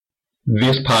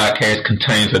This podcast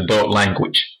contains adult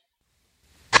language.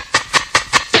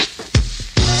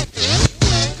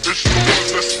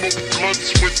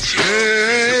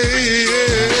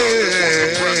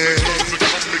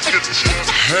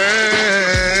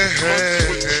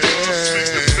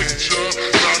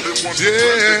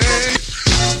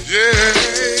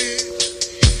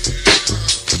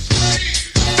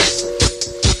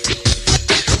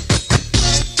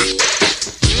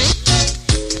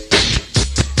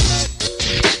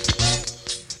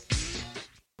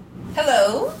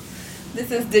 Hello,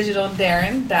 this is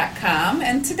DigitalDarren.com,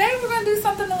 and today we're going to do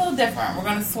something a little different. We're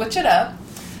going to switch it up.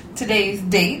 Today's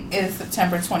date is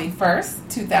September 21st,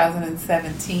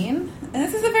 2017, and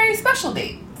this is a very special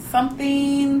date.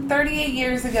 Something 38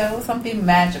 years ago, something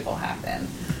magical happened.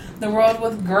 The world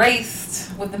was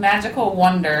graced with the magical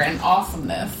wonder and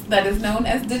awesomeness that is known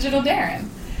as Digital Darren.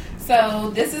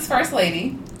 So this is First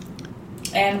Lady,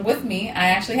 and with me, I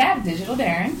actually have Digital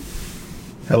Darren.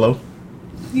 Hello.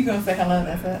 You gonna say hello,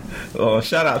 that's it?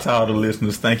 Shout out to all the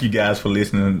listeners. Thank you guys for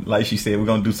listening. Like she said, we're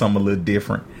going to do something a little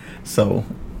different. So,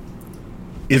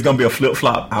 it's going to be a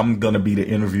flip-flop. I'm going to be the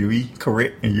interviewee,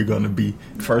 correct? And you're going to be,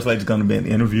 First Lady's going to be an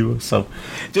interviewer. So,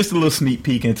 just a little sneak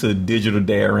peek into Digital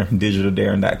Darren,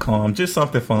 DigitalDarren.com. Just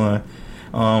something fun.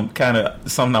 Kind of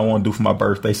something I want to do for my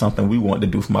birthday, something we want to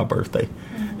do for my birthday.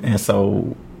 Mm-hmm. And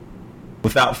so,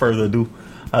 without further ado,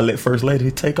 I'll let First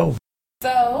Lady take over.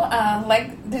 So,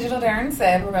 like Digital Darren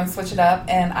said, we're going to switch it up,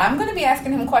 and I'm going to be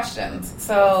asking him questions.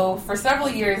 So, for several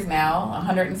years now,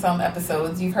 100 and some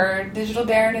episodes, you've heard Digital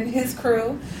Darren and his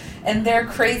crew and their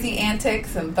crazy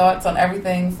antics and thoughts on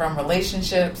everything from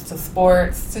relationships to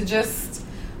sports to just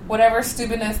whatever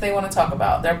stupidness they want to talk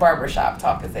about, their barbershop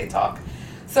talk as they talk.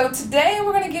 So, today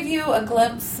we're going to give you a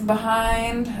glimpse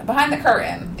behind the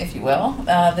curtain, if you will,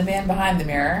 the man behind the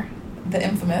mirror, the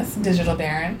infamous Digital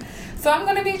Darren. So I'm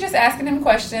going to be just asking him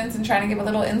questions and trying to give a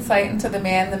little insight into the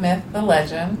man, the myth, the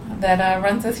legend that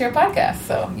runs this here podcast.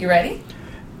 So, you ready?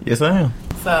 Yes, I am.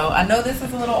 So, I know this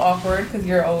is a little awkward because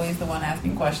you're always the one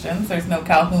asking questions. There's no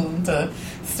Calhoun to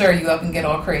stir you up and get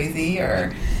all crazy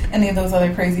or any of those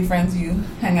other crazy friends you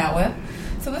hang out with.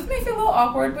 So, this may feel a little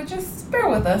awkward, but just bear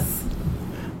with us.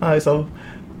 All right, so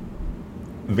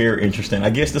very interesting.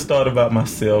 I guess to start about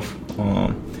myself,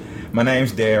 my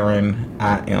name's Darren.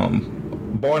 I am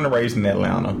born and raised in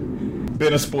Atlanta.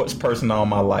 Been a sports person all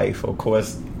my life. Of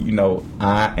course,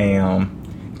 I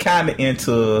am kind of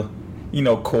into,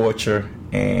 culture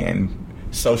and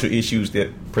social issues that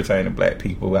pertain to black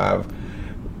people. I've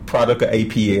product of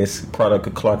APS, product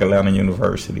of Clark Atlanta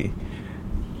University.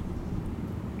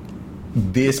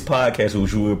 This podcast,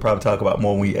 which we'll probably talk about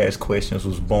more when we ask questions,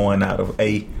 was born out of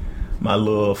A, my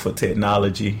love for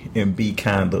technology, and B,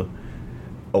 kind of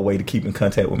a way to keep in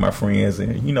contact with my friends.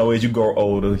 And as you grow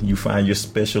older, you find your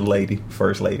special lady,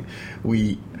 First Lady.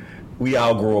 We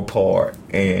all grow apart,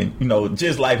 and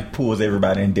just life pulls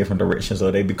everybody in different directions,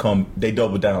 so they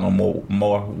double down on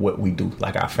more what we do,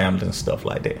 like our family and stuff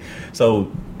like that. So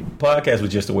podcast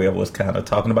was just a way of us kind of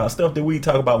talking about stuff that we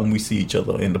talk about when we see each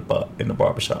other in the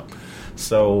barbershop.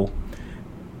 So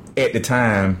at the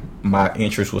time, my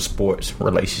interest was sports,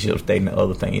 relationships, dating, and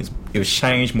other things. It was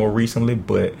changed more recently,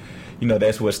 but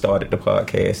that's what started the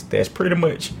podcast. That's pretty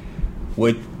much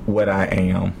what I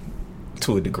am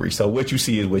to a degree. So what you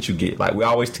see is what you get. Like, we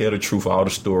always tell the truth, all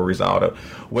the stories,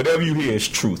 whatever you hear is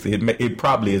truth. It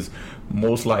probably is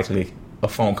most likely a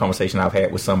phone conversation I've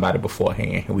had with somebody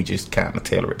beforehand, and we just kind of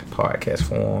tailor it to podcast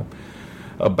form.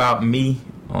 About me,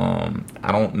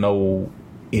 I don't know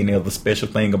any other special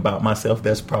thing about myself.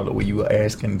 That's probably what you were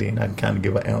asking. Then I can kind of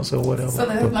give an answer or whatever. So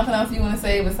there's nothing else you want to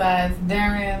say besides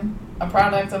Darren, a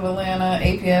product of Atlanta,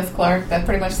 APS, Clark, that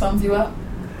pretty much sums you up?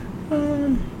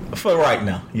 For right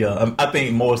now, yeah. I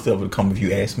think more stuff will come if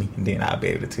you ask me, and then I'll be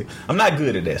able to tell. I'm not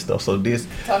good at that stuff, so this...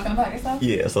 Talking about yourself?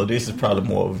 Yeah, so this is probably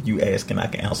more of you asking, I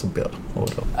can answer better. Or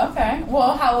whatever. Okay.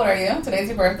 Well, how old are you? Today's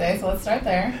your birthday, so let's start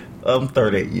there. I'm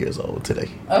 38 years old today.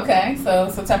 Okay, so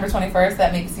September 21st,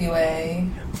 that makes you a...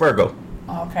 Virgo.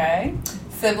 Okay.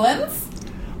 Siblings?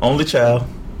 Only child.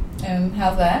 And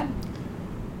how's that?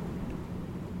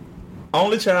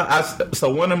 Only child.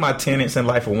 So one of my tenets in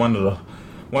life, or one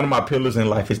of my pillars in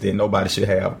life, is that nobody should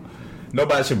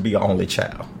be an only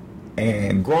child.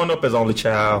 And growing up as only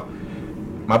child,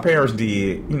 my parents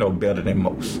did, better than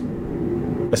most,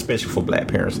 especially for black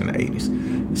parents in the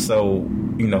 80s. So,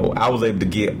 I was able to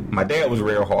get, my dad was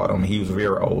real hard on me. He was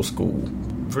very old school,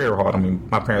 very hard on me.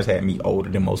 My parents had me older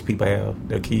than most people have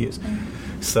their kids.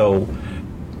 Mm-hmm. So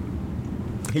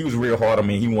he was real hard on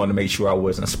me. He wanted to make sure I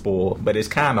wasn't spoiled. But it's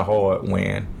kind of hard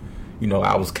when,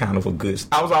 I was kind of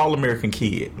I was an all-American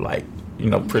kid. Like,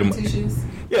 pretty much. Two shoes.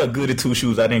 Yeah, good at two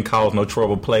shoes. I didn't cause no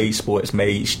trouble. Played sports,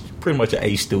 made pretty much an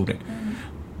A student. Mm-hmm.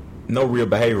 No real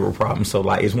behavioral problems. So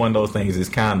like, it's one of those things. It's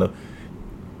kind of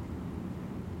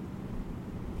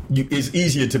it's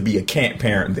easier to be a can't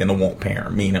parent than a won't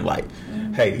parent. Meaning like,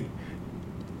 hey,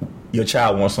 your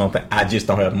child wants something. I just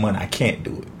don't have the money. I can't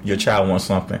do it. Your child wants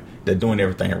something. They're doing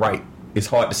everything right. It's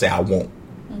hard to say I won't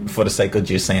for the sake of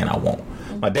just saying I won't.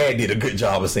 My dad did a good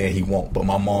job of saying he won't, but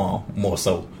my mom more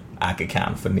so. I could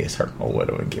kind of finesse her or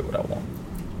whatever and get what I want.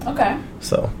 Okay.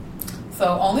 So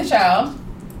only child,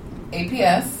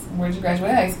 APS. Where'd you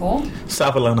graduate high school?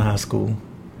 South Atlanta High School.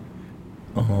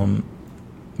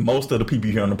 Most of the people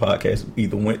here on the podcast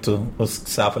either went to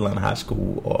South Atlanta High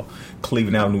School or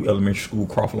Cleveland Avenue Elementary School,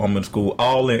 Crawford Middle School,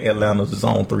 all in Atlanta's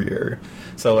Zone 3 area.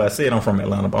 So I said I'm from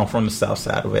Atlanta, but I'm from the south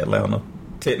side of Atlanta.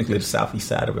 Technically the southeast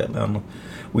side of Atlanta.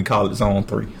 We call it Zone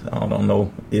 3. I don't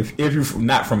know if you're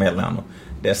not from Atlanta.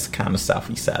 That's kind of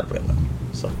southeast side of Atlanta.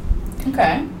 So.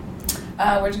 Okay.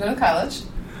 Where'd you go to college?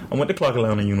 I went to Clark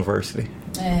Atlanta University.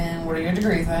 And what are your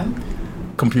degrees in?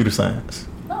 Computer science.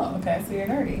 Oh, okay. So you're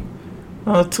nerdy.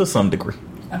 To some degree.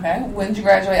 Okay. When did you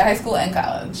graduate high school and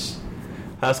college?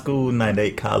 High school,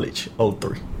 98, college,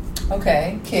 03.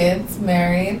 Okay. Kids,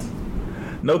 married?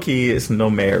 No kids,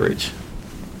 no marriage.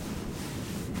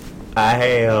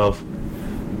 I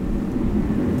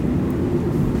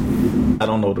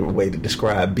don't know the way to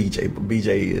describe BJ, but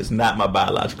BJ is not my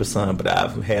biological son, but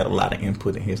I've had a lot of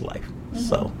input in his life. Mm-hmm.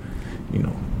 So,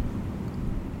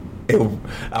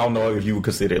 I don't know if you would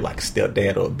consider it like a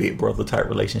stepdad or a big brother type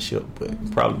relationship,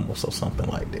 but probably more so something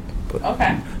like that. But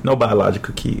okay. No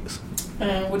biological kids.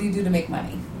 What do you do to make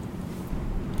money?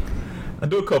 I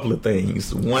do a couple of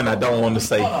things. One, I don't want to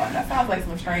say. Hold on, that sounds like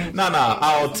some strange. No,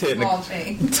 all technical,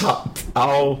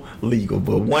 all legal.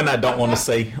 But one, I don't want to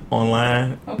say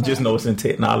online. Okay. Just know it's in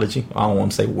technology. I don't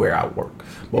want to say where I work.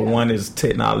 But one is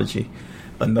technology.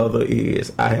 Another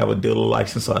is I have a dealer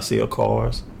license, so I sell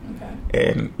cars. Okay.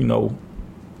 And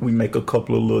we make a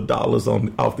couple of little dollars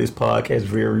off this podcast.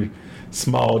 Very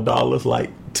small dollars, like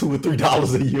 $2 or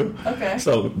 $3 a year. Okay.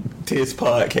 So this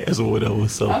podcast or whatever.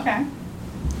 So okay.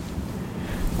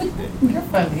 You're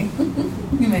funny.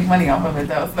 You make money off of it,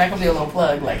 though. So that could be a little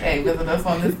plug, like, hey, visit us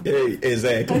on this.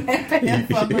 Exactly.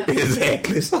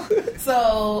 Exactly. So,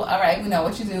 all right, we know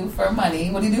what you do for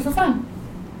money. What do you do for fun?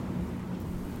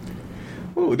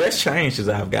 Ooh, that's changed as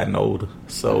I've gotten older.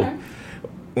 So,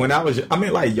 when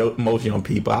like most young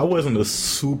people, I wasn't a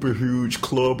super huge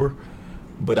clubber,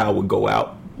 but I would go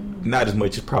out. Not as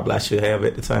much as probably I should have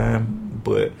at the time,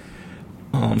 but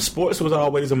sports was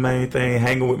always the main thing.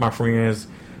 Hanging with my friends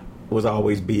was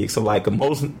always big. So like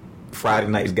most Friday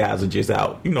nights guys are just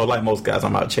out, like most guys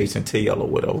I'm out chasing tail or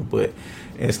whatever, but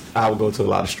I would go to a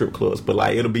lot of strip clubs, but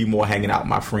like it'll be more hanging out with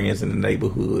my friends in the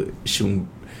neighborhood, shooting,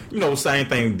 same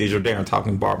thing, Digital Darren,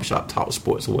 talking barbershop talk,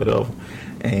 sports or whatever.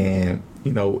 And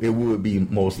it would be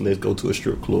most let's go to a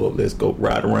strip club, let's go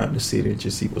ride around the city and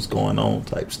just see what's going on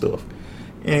type stuff.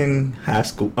 In high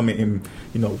school,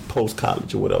 post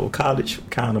college or whatever. College,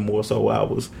 kind of more so I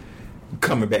was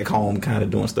coming back home, kind of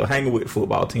doing stuff, hanging with the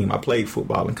football team. I played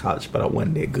football in college, but I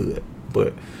wasn't that good.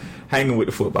 But hanging with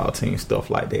the football team, stuff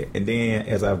like that. And then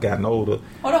as I've gotten older,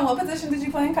 hold on, what position did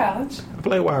you play in college? I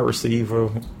played wide receiver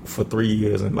for 3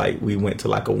 years, and like we went to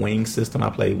like a wing system. I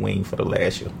played wing for the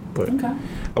last year, but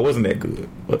I wasn't that good.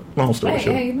 But long story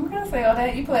short, hey, you don't gotta say all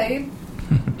that. You played.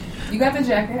 You got the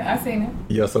jacket. I seen it.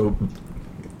 Yeah. So.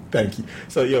 Thank you.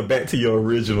 So, back to your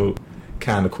original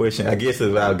kind of question. I guess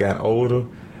as I've gotten older,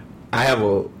 I have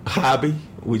a hobby,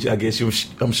 which I guess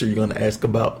I'm sure you're going to ask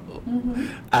about. Mm-hmm.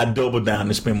 I double down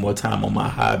and spend more time on my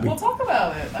hobby. We'll talk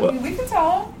about it. I mean, we can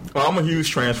talk. Well, I'm a huge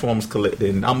Transformers collector,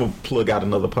 and I'm going to plug out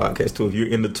another podcast, too. If you're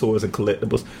into toys and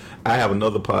collectibles, I have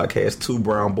another podcast, 2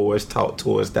 Brown Boys Talk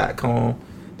Toys.com.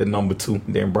 The number 2,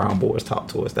 then Brown Boys Talk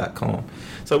Toys.com.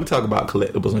 So we talk about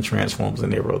collectibles and Transformers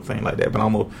and everything like that. But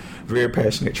I'm a very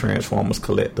passionate Transformers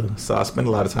collector, so I spend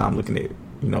a lot of time looking at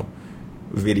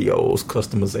videos,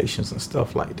 customizations, and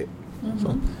stuff like that. Mm-hmm.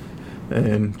 So,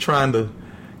 and trying to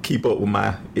keep up with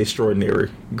my extraordinary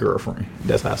girlfriend.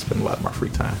 That's how I spend a lot of my free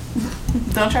time.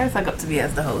 Don't try to suck up to me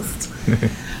as the host.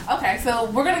 Okay, so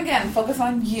we're gonna again focus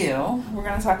on you. We're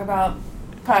gonna talk about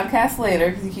podcast later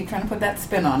because you keep trying to put that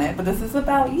spin on it, but this is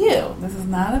about you. This is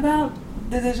not about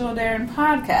the Digital Darren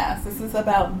podcast. This is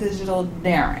about Digital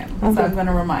Darren. Okay. So I'm going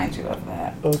to remind you of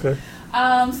that. Okay.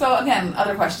 So again,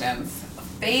 other questions.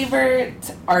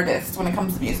 Favorite artist when it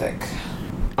comes to music?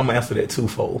 I'm going to answer that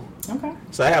twofold. Okay.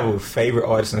 So I have a favorite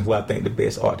artist and who I think the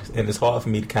best artist, and it's hard for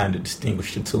me to kind of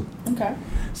distinguish the two. Okay.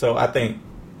 So I think,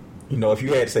 if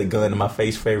you had to say gun to my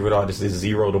face favorite artist is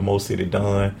Zero, the Mo City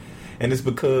Don. And it's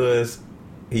because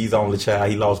he's the only child.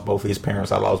 He lost both of his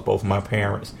parents. I lost both of my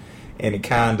parents. And it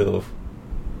kind of,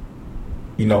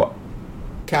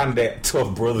 kind of that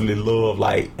tough brotherly love,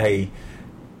 like, hey,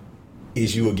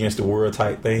 is you against the world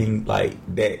type thing, like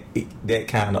that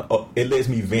kind of it lets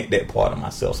me vent that part of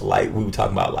myself. So like we were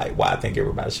talking about like why I think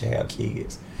everybody should have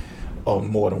kids or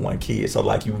more than one kid, so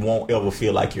like you won't ever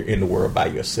feel like you're in the world by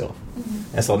yourself.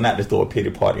 And so not to throw a pity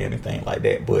party or anything like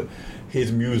that, but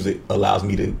his music allows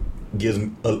me to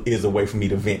is a way for me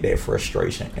to vent that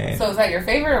frustration. And so is that your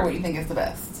favorite, or what you think is the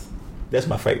best? That's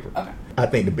my favorite. Okay. I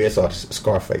think the best artist is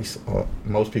Scarface.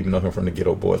 Most people know him from the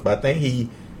Ghetto Boys, but I think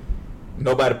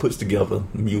nobody puts together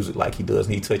music like he does.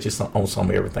 And he touches on some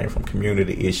of everything from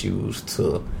community issues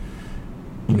to,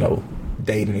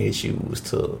 dating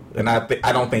issues and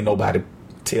I don't think nobody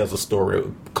tells a story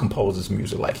or composes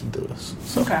music like he does.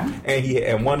 So, okay.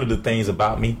 And one of the things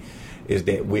about me is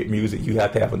that with music, you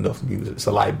have to have enough music.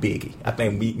 So like Biggie, I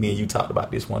think me and you talked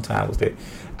about this one time, was that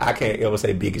I can't ever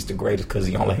say Biggie's the greatest because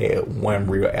he only had one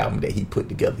real album that he put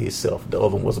together himself. The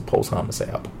other one was a posthumous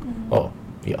album. Mm-hmm. Oh,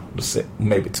 yeah,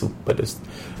 maybe two, but the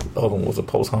other one was a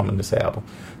posthumous album.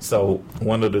 So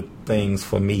one of the things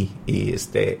for me is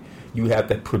that you have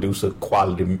to produce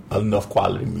enough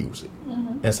quality music.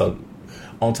 Mm-hmm. And so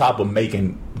on top of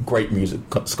making great music,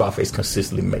 Scarface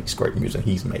consistently makes great music.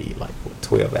 He's made like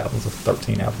 12 albums or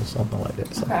 13 albums, something like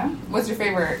that. So. Okay. What's your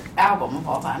favorite album of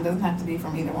all time? Doesn't have to be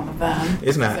from either one of them.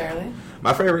 It's not.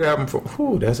 My favorite album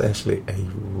that's actually a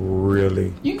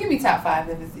really... You can give me top 5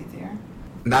 if it's easier.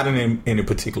 Not in any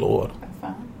particular order. That's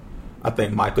fine. I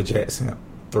think Michael Jackson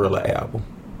Thriller album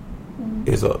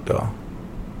is up there.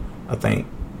 I think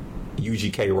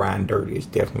UGK Riding Dirty is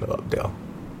definitely up there.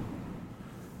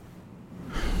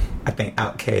 I think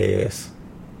Outkast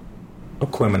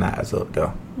Aquemini up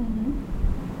there. Mm-hmm.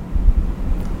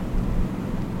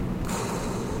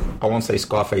 I won't say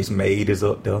Scarface Made is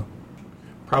up there.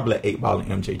 Probably 8 Ball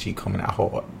and MJG coming out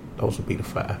hard. Those would be the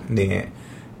 5. And then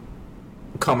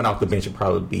coming off the bench would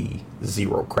probably be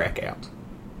Zero Crack album.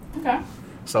 Okay.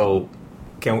 So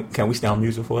can we stay on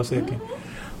music for a second?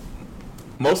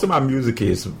 Mm-hmm. Most of my music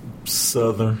is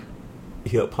Southern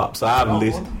hip hop. So I've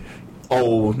listened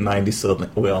old 90s Southern,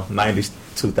 90s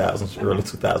 2000s, early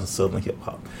 2000s Southern hip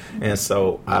hop. And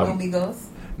so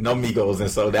No Migos,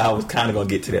 and so that I was kind of gonna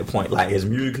get to that point. Like as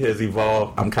music has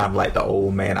evolved, I'm kind of like the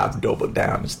old man. I've doubled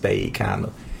down and stayed kind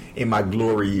of in my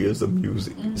glory years of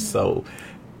music. Mm-hmm. So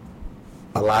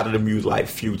a lot of the music, like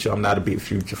Future, I'm not a big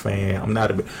Future fan. I'm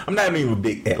not even a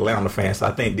big Atlanta fan. So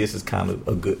I think this is kind of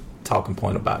a good talking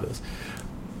point about us.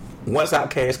 Once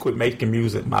Outkast quit making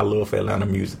music, my love for Atlanta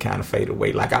music kind of faded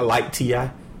away. Like I like T.I.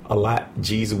 a lot.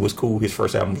 Jeezy was cool. His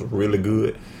first album was really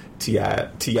good.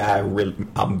 T.I. really,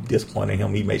 I'm disappointed in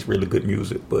him. He makes really good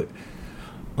music, but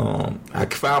I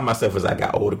found myself as I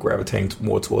got older gravitating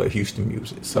more toward Houston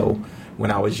music. So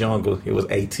when I was younger, it was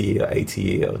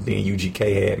ATL. Then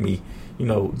UGK had me.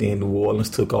 Then New Orleans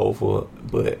took over.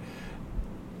 But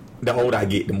the older I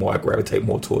get, the more I gravitate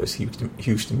more towards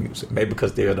Houston music. Maybe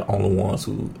because they're the only ones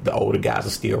the older guys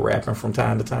are still rapping from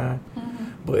time to time. Mm-hmm.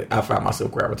 But I find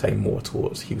myself gravitating more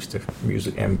towards Houston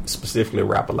music, and specifically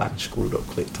rap a lot of screwed up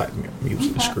click type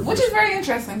music. Okay. Which is very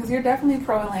interesting because you're definitely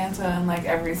pro Atlanta in like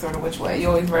every sort of which way. You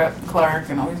always rap Clark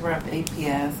and always rap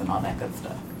APS and all that good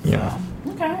stuff. Yeah.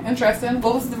 So, okay, interesting.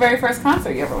 What was the very first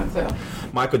concert you ever went to?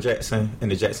 Michael Jackson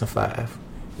and the Jackson 5.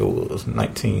 It was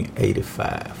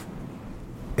 1985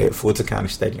 at Fulton County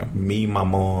Stadium. Me, my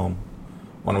mom,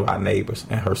 one of our neighbors,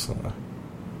 and her son.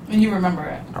 And you remember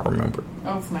it? I remember it.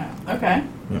 Oh, snap. Okay.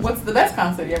 Yeah. What's the best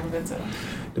concert you ever been to?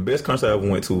 The best concert I ever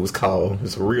went to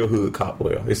it's a real hood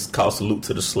it's called Salute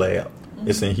to the Slab. Mm-hmm.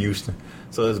 It's in Houston.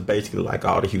 So it's basically like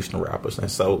all the Houston rappers. And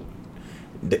so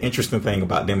the interesting thing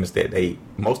about them is that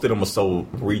most of them are so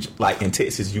like in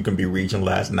Texas, you can be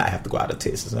regionalized and not have to go out of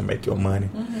Texas and make your money.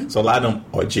 Mm-hmm. So a lot of them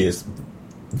are just,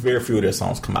 very few of their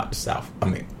songs come out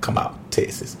come out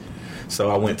Texas. So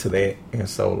I went to that, and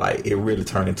so like it really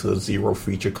turned into a zero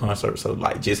feature concert. So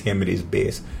like just him at his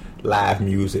best, live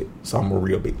music. So I'm a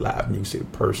real big live music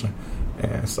person,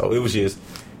 and so it was just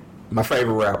my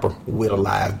favorite rapper with a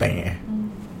live band. Mm-hmm.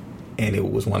 And it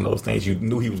was one of those things you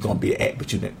knew he was going to be an act, but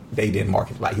they didn't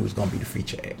market like he was going to be the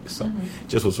feature act. So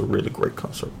just was a really great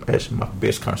concert. Actually, my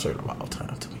best concert of all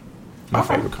time to me. My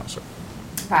favorite concert.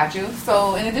 Got you.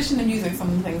 So in addition to music, some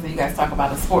of the things that you guys talk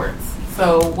about is sports.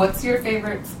 So what's your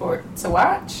favorite sport to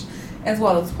watch as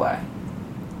well as play?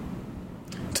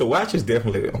 To watch is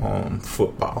definitely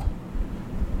football.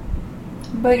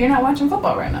 But you're not watching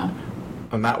football right now.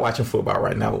 I'm not watching football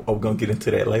right now. Are we going to get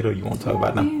into that later, or you want to talk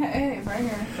about now? Yeah, it's right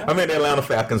here. I mean, the Atlanta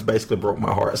Falcons basically broke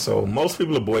my heart. So most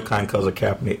people are boycotting because of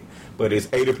Kaepernick, but it's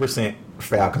 80%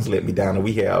 Falcons let me down. And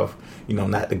we have,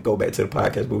 not to go back to the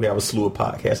podcast, but we have a slew of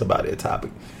podcasts about that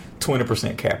topic.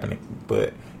 20% Kaepernick,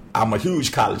 but I'm a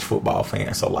huge college football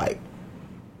fan. So like,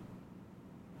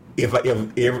 if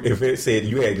it said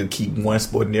you had to keep one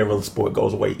sport and every other sport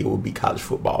goes away, it would be college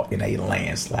football in a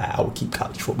landslide. I would keep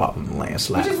college football in a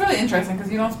landslide. Which is really interesting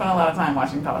because you don't spend a lot of time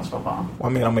watching college football. Well,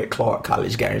 I mean, I'm at Clark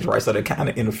college games, right? So that kind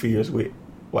of interferes with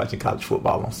watching college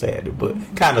football on Saturday, but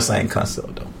kind of same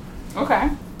concept though. Okay.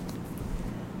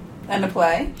 And the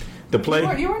play? The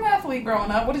play? You were an athlete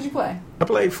growing up. What did you play? I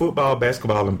played football,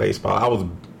 basketball, and baseball.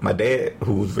 My dad,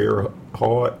 who was very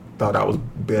hard, thought I was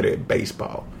better at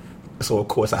baseball. So of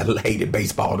course I hated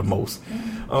baseball the most.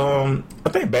 I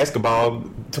think basketball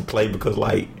to play because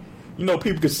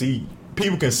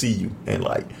people can see you, and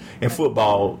like in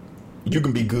football you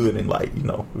can be good and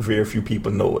very few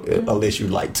people know it unless you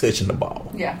like touching the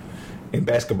ball. Yeah. In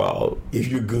basketball, if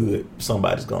you're good,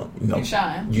 somebody's gonna you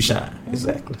shine. You shine.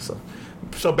 Exactly. So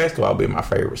basketball would be my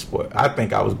favorite sport. I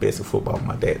think I was best at football.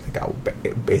 My dad think I was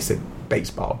best at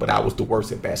baseball, but I was the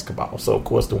worst at basketball. So of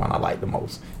course the one I liked the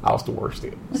most, I was the worst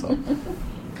at. So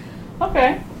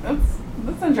okay,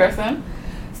 that's interesting.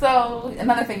 So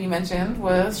another thing you mentioned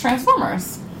was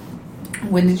Transformers.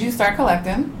 When did you start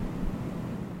collecting?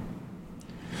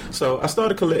 So I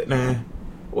started collecting.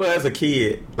 Well, as a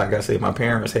kid, like I said, my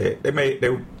parents they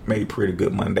made pretty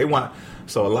good money.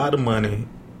 So a lot of money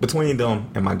between them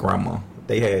and my grandma.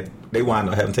 They wound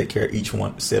up having to take care of each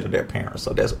one set of their parents.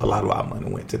 So that's a lot of our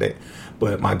money went to that.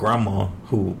 But my grandma,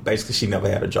 who basically she never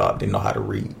had a job, didn't know how to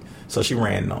read. So she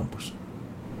ran numbers.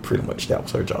 Pretty much that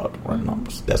was her job, to run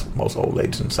numbers. That's what most old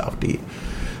ladies in the South did.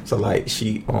 So like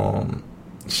she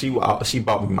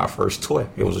bought me my first toy.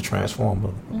 It was a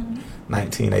Transformer.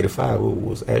 1985. It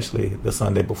was actually the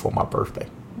Sunday before my birthday.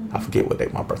 I forget what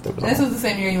date my birthday was. This was the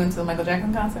same year you went to the Michael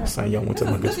Jackson concert? Same year I went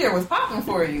to This year was popping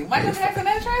for you. Michael Jackson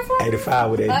and Transformers?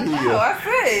 85 with that I know, I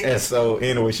see. And so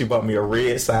anyway, she bought me a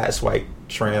red side swipe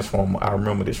Transformer. I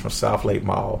remember this from South Lake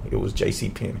Mall. It was J.C.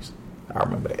 Penney's. I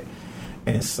remember that.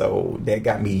 And so that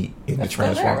got me into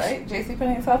Transformers. Right? J.C.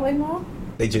 Penney and South Lake Mall?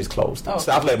 They just closed. Oh.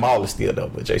 South Lake Mall is still there,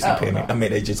 but J.C. Penney. Okay. I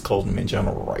mean, they just closed them in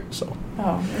general, right? So.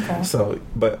 Oh, okay. So,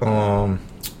 but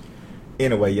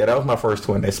anyway, yeah, that was my first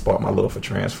one that sparked my love for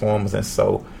Transformers, and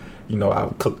so,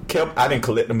 I didn't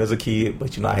collect them as a kid,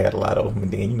 but I had a lot of them,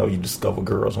 and then you discover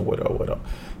girls and whatever.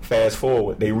 Fast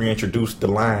forward, they reintroduced the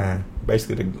line,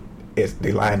 basically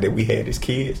the line that we had as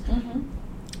kids.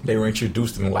 They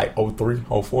reintroduced it in like 03,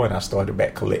 04, and I started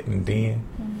back collecting then,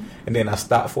 and then I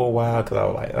stopped for a while because I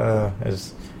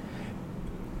was like,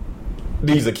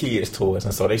 these are kids' toys,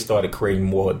 and so they started creating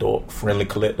more adult-friendly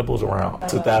collectibles around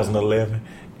 2011.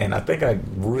 And I think I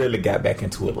really got back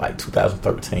into it like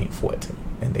 2013, 14.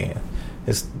 And then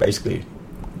it's basically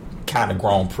kind of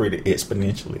grown pretty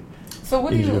exponentially. So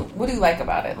what do you like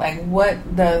about it? Like,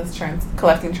 what does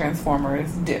collecting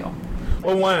Transformers do?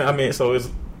 Well, so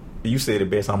you said it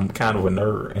best. I'm kind of a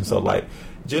nerd. And so like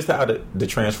just how the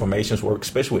transformations work,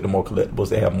 especially with the more collectibles,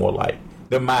 they have more like,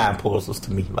 they're mind puzzles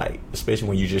to me, like especially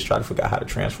when you just try to figure out how to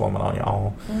transform it on your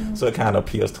own. So it kind of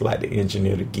appeals to like the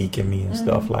engineer, the geek in me and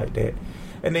stuff like that.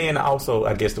 And then also,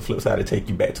 I guess the flip side, to take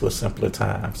you back to a simpler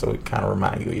time. So it kind of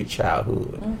reminds you of your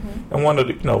childhood. And one of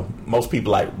the, most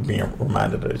people like being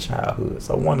reminded of their childhood.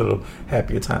 So one of the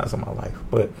happier times of my life.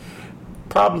 But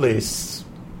probably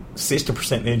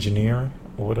 60% engineering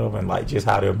or whatever, and like just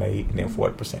how they're made, and then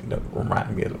 40% that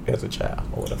remind me as a child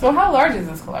or whatever. So how large is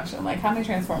this collection? Like, how many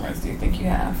Transformers do you think you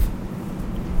have?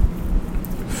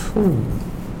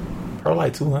 Probably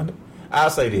like 200. I'll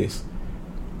say this.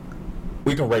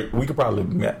 We could probably,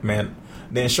 man,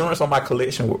 the insurance on my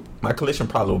collection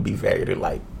probably would be valued at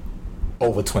like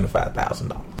over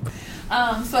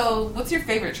 $25,000. So what's your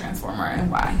favorite Transformer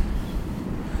and why?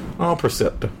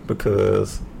 Perceptor,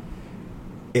 because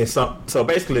it's so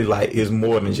basically like it's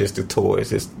more than just the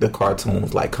toys. It's the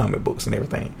cartoons, like comic books and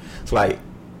everything. It's like,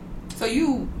 so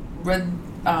you read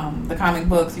the comic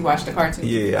books, you watched the cartoons,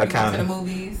 yeah, I kind of the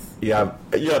movies. Yeah,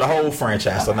 the whole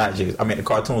franchise. Okay. So not just, the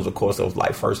cartoons, of course, it was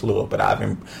like first love, but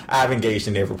I've engaged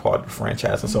in every part of the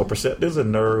franchise. And so Perceptor's a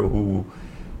nerd who,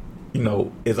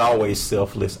 is always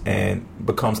selfless and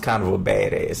becomes kind of a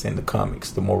badass in the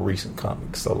comics, the more recent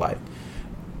comics. So like,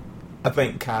 I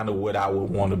think kind of what I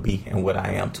would want to be and what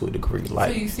I am to a degree.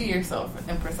 Like, so you see yourself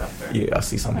in Perceptor? Yeah, I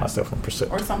see some of myself in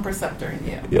Perceptor. Or some Perceptor in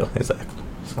you. Yeah, exactly.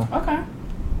 So. Okay.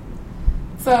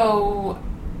 So,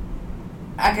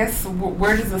 I guess,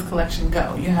 where does this collection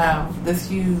go? You have this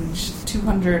huge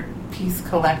 200-piece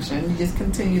collection. You just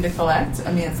continue to collect?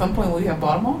 At some point, will you have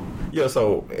bought them all? Yeah,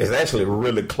 so it's actually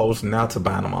really close now to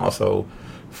buying them all. So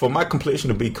for my complexion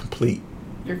to be complete,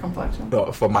 Your complexion?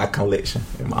 for my collection,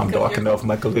 I'm dark enough.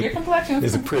 My collection Your complexion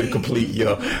is pretty complete.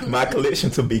 Yeah, my collection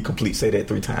to be complete. Say that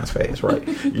 3 times fast, right?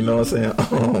 You know what I'm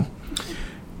saying?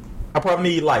 I probably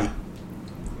need like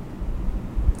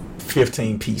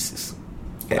 15 pieces.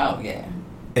 Oh yeah.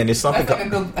 And it's something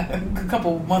That's like a good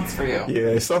couple months for you.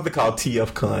 Yeah, it's something called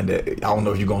TFCon that I don't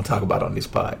know if you're going to talk about on this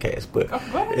podcast, but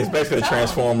it's basically a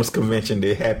Transformers convention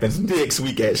that happens next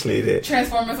week, actually. That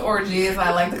Transformers orgy, as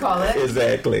I like to call it.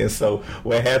 Exactly. And so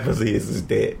what happens is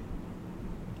that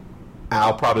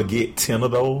I'll probably get 10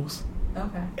 of those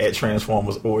at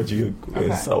Transformers orgy. Okay.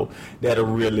 And so that'll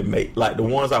really make, like, the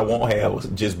ones I won't have will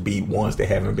just be ones that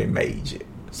haven't been made yet.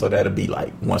 So that'll be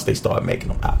like, once they start making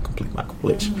them, I'll complete my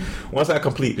collection. Mm-hmm. Once I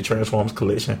complete the Transformers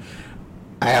collection,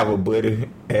 I have a buddy,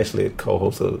 Ashley,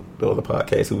 co-host of the other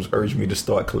podcast, who's urged me to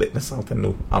start collecting something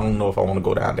new. I don't know if I want to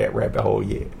go down that rabbit hole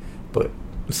yet, but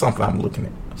it's something I'm looking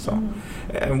at. So,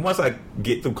 and once I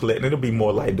get through collecting, it'll be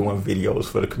more like doing videos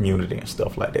for the community and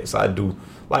stuff like that. So I do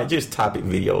like just topic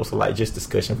videos, so like just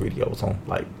discussion videos on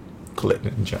like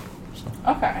collecting in general.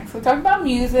 Okay, so talk about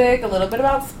music, a little bit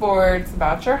about sports,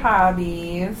 about your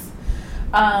hobbies.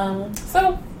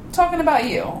 So talking about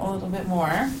you a little bit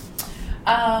more.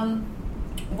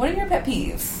 What are your pet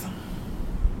peeves?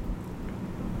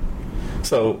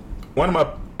 So one of my,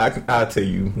 I'll tell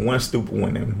you one stupid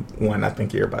one, and one I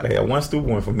think everybody has. One stupid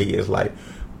one for me is like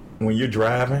when you're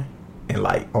driving and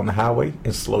like on the highway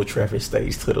and slow traffic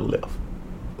stays to the left.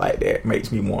 Like that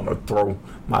makes me want to throw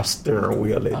my steering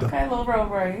wheel at them. Okay, a little road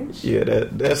rage. Yeah,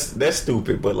 that's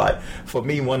stupid. But like for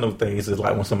me, one of the things is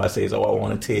like when somebody says, "Oh, I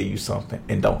want to tell you something,"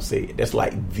 and don't say it. That's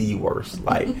like the worst.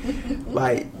 Like,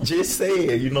 like just say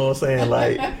it. You know what I'm saying?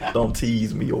 Like, don't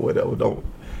tease me or whatever. Don't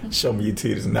show me your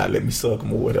titties and not let me suck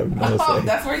them or whatever. You know what I'm saying?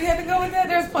 That's where you had to go with that.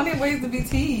 There's plenty of ways to be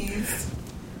teased.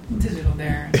 Digital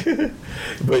Darren.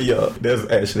 But yeah, that's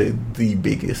actually the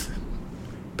biggest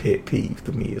pet peeve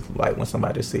to me is like when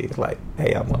somebody says like,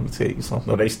 "Hey, I want to tell you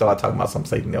something," or they start talking about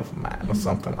something, say never mind or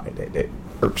something like that. That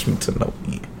irks me to no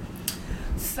end.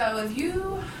 So if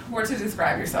you were to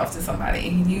describe yourself to somebody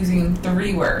using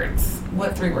 3 words,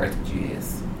 what 3 words would you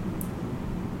use?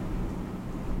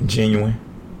 Genuine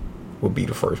would be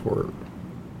the first word.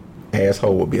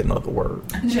 Asshole would be another word.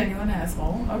 Genuine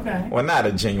asshole. Okay. Well, not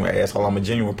a genuine asshole. I'm a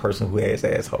genuine person who has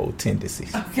asshole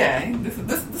tendencies. Okay.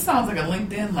 This sounds like a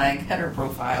LinkedIn like header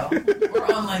profile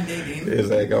or online dating.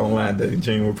 Exactly. Online dating.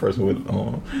 Genuine person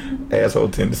with asshole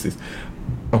tendencies.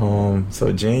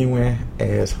 So genuine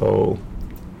asshole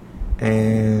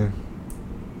and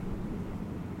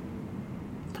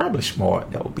probably smart.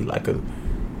 That would be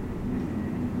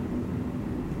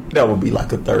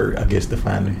like a third, I guess,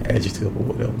 defining adjective or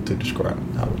whatever to describe.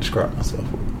 I would describe myself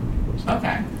with.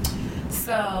 Okay.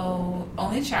 So,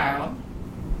 only child.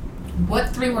 What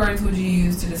 3 words would you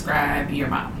use to describe your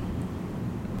mom?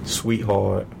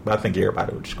 Sweetheart. But I think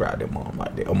everybody would describe their mom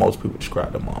like that. Or most people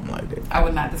describe their mom like that. I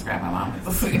would not describe my mom as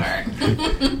a sweetheart.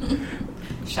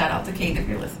 Shout out to Kate if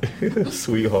you're listening.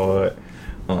 Sweetheart.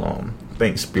 I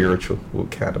think spiritual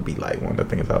would kind of be like one of the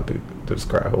things I would do to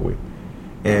describe her with.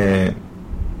 And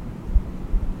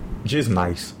just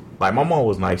nice. Like my mom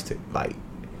was nice to like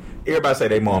everybody say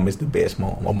their mom is the best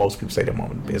mom, or most people say their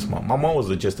mom is the best mom. My mom was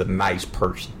just a nice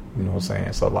person, you know what I'm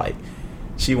saying? So like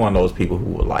she one of those people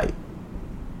who were like,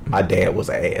 my dad was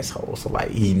an asshole, so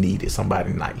like he needed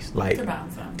somebody nice, like to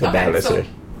balance her.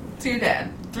 To your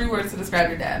dad, 3 words to describe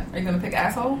your dad. Are you gonna pick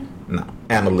asshole? No,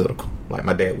 analytical. Like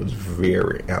my dad was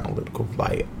very analytical.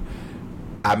 Like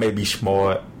I may be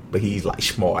smart, but he's like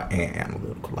smart and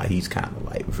analytical. Like he's kind of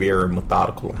like very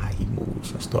methodical in how he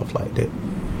moves and stuff like that.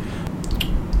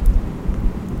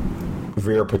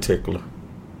 Very particular.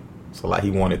 So like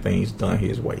he wanted things done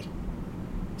his way.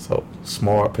 So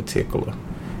smart, particular,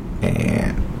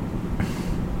 and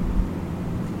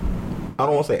I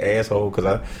don't want to say asshole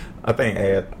because I think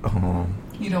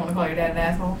you don't want to call your dad an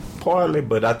asshole? Partly,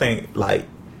 but I think like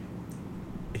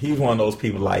he's one of those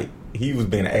people like. He was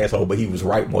being an asshole, but he was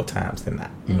right more times than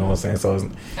not. You know what I'm saying? So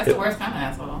that's the worst kind of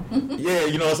asshole. Yeah,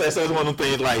 you know what I'm saying? So it's one of the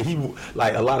things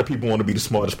like a lot of people want to be the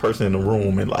smartest person in the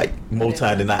room, and like more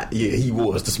time than not, yeah, he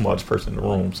was the smartest person in the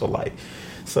room. So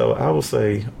I would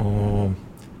say,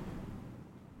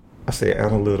 I say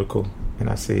analytical, and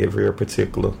I say very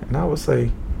particular, and I would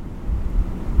say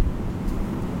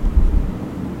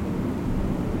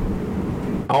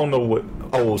I don't know what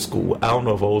old school. I don't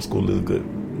know if old school is a good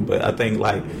But I think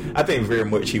very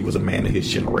much he was a man of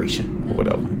his generation or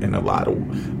whatever. And a lot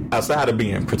of, outside of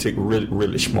being particularly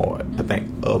really smart, I think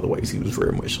other ways he was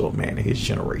very much so a man of his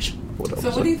generation or whatever.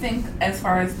 So what do you think as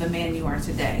far as the man you are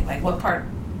today? Like what part,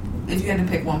 if you had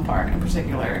to pick one part in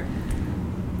particular,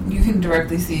 you can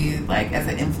directly see like as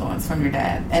an influence from your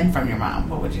dad and from your mom,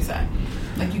 what would you say?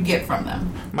 Like you get from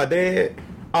them? My dad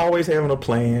always having a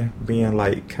plan, being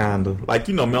like kind of like,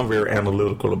 you know, I'm very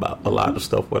analytical about a lot of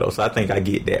stuff with us. So I think I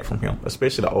get that from him,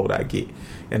 especially the older I get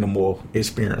and the more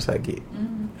experience I get.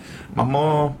 Mm-hmm. My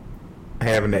mom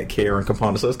having that caring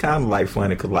component, so it's kind of like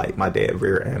funny because like my dad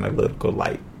very analytical,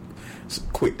 like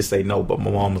quick to say no, but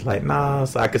my mom was like nah,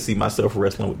 so I could see myself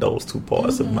wrestling with those two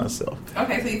parts of myself.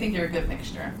 Okay, so you think you're a good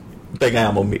mixture? I think I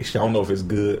am a mixture. I don't know if it's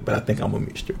good, but I think I'm a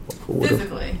mixture.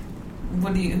 Physically,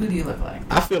 who do you look like?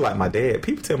 I feel like my dad.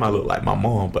 People tell me I look like my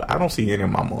mom, but I don't see any of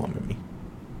my mom in me.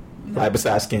 No. Like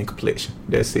besides skin complexion,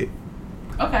 that's it.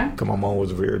 Okay. Because my mom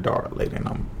was a very dark lady and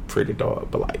I'm pretty dark,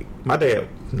 but like my dad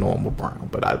normal brown,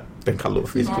 but I think I look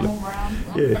physically. Normal brown?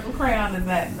 Yeah. What crayon is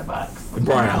that in the box?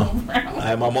 Brown.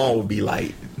 Like, my mom would be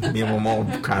like, me and my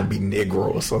mom would kind of be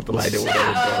Negro or something like that,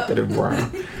 whatever darker than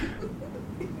brown.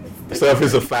 So if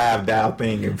it's a 5 dial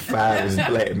thing and 5 is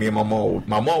black, me and my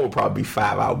mom would probably be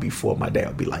 5, I would be 4, my dad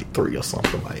would be like 3 or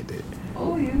something like that.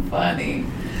 Oh, you funny.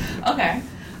 Okay.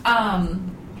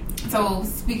 So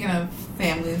speaking of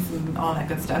families and all that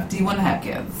good stuff, do you want to have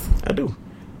kids? I do.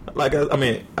 Like,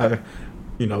 I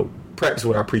you know, practice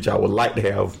what I preach. I would like to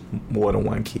have more than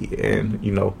one kid. And,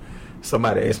 you know,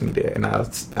 somebody asked me that, and I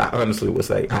honestly would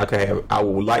say I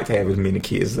would like to have as many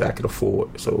kids as I could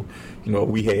afford. So, you know, if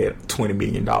we had $20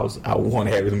 million, I would want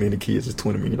to have as many kids as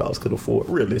 $20 million could afford,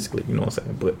 realistically, you know what I'm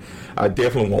saying? But I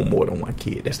definitely want more than one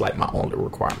kid. That's like my only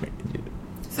requirement.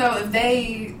 So if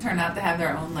they turn out to have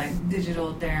their own like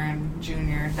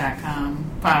digitaldarrenjr.com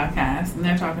podcast and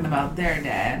they're talking about their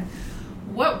dad,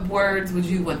 what words would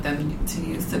you want them to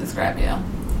use to describe you?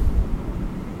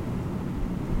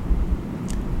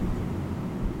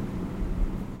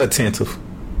 Attentive.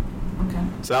 Okay.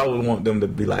 So I would want them to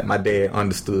be like, my dad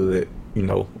understood, you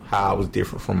know, how I was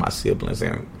different from my siblings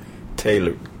and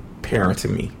tailored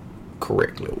parenting me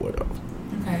correctly or whatever.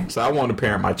 Okay. So I want to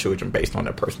parent my children based on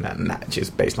their personality, not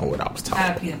just based on what I was taught.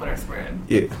 Not a peanut butter spread.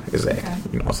 Yeah, exactly. Okay.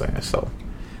 You know what I'm saying? So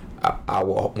I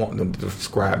will want them to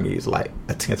describe me as like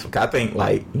attentive. I think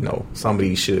like, you know, some of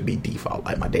these should be default.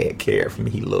 Like my dad cared for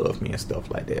me, he loved me and stuff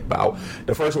like that. But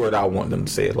the first word I want them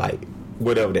to say is like,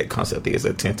 whatever that concept is,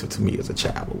 attentive to me as a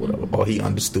child or whatever. Or he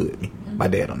understood me. Mm-hmm. My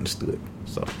dad understood me.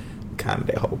 So kind of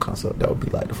that whole concept, that would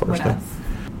be like the first thing.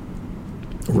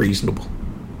 Reasonable.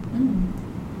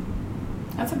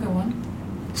 That's a good one.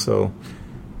 So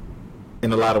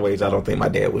in a lot of ways, I don't think my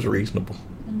dad was reasonable.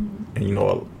 Mm-hmm. And you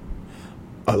know,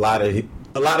 a lot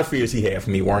of fears he had for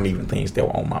me weren't even things that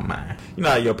were on my mind. You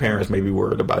know how your parents may be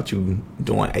worried about you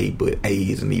doing A, but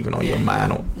A isn't even on your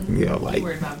mind. You know, like,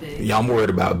 worried about B. Yeah, I'm worried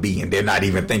about B, and they're not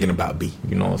even thinking about B.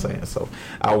 You know what I'm saying? So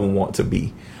I want to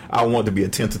be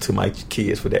attentive to my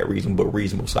kids for that reason, but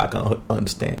reasonable so I can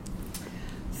understand.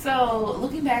 So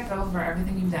looking back over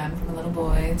everything you've done from a little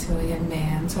boy to a young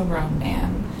man to a grown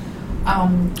man,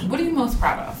 what are you most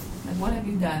proud of? Like, what have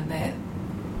you done that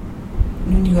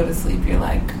when you go to sleep you're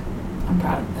like, I'm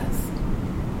proud of this?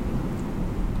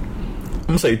 I'm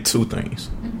going to say two things.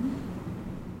 Mm-hmm.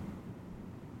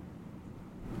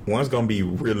 One's going to be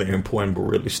really important but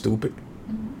really stupid.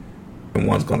 Mm-hmm. And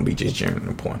one's going to be just generally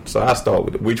important. So I'll start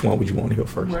with it. Which one would you want to hear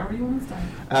first? Wherever you want to start.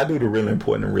 I'll do the really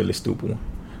important and really stupid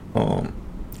one.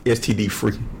 STD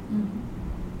free.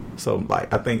 Mm-hmm. So,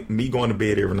 like, I think me going to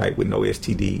bed every night with no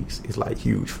STDs is, like,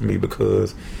 huge for me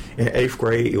because in 8th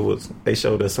grade, they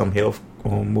showed us some health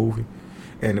movie.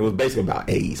 And it was basically about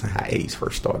AIDS and how AIDS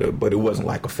first started. But it wasn't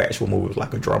like a factual movie. It was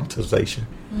like a dramatization.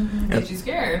 Mm-hmm. Get you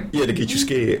scared. Yeah, to get you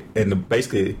scared. And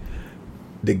basically,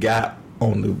 the guy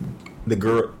on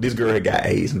this girl had got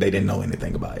AIDS and they didn't know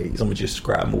anything about AIDS. I'm going to just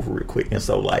describe the movie real quick. And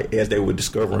so, like, as they were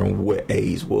discovering what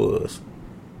AIDS was,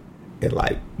 and,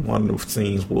 like, one of the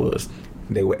scenes was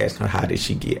they were asking her how did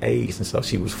she get AIDS. And so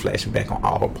she was flashing back on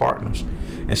all her partners.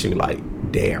 And she was like,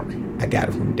 Darren. I got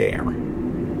it from Darren.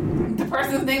 The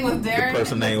person's name was Darren? The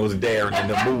person's name was Darren in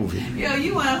the movie. Yo,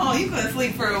 you went home. You couldn't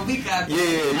sleep for a week after. Yeah,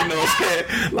 you know what I'm saying?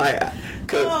 Like,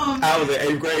 because I was in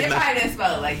 8th grade. It probably didn't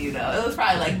spell it like you, though. It was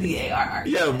probably like D-A-R-R.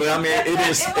 Yeah, but I mean, it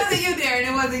is. It wasn't you, Darren.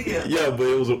 It wasn't you. Yeah, but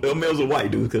it was a white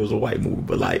dude because it was a white movie.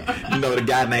 But, like, you know, the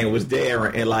guy name was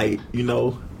Darren. And, like, you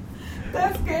know,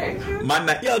 That scared you?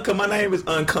 Cause my name is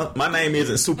my name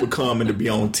isn't super common to be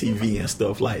on TV and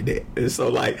stuff like that. And so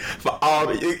like for all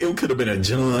it could have been a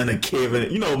John, a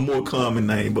Kevin, more common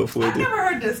name. But for I've never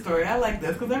heard this story. I like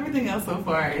this because everything else so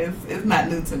far is not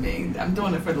new to me. I'm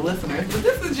doing it for the listeners, but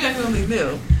this is genuinely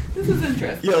new. This is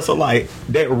interesting. Yeah, so like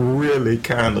that really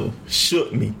kind of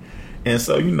shook me, and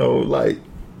so like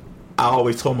I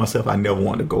always told myself I never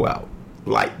wanted to go out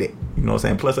like that. You know what I'm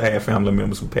saying? Plus I had family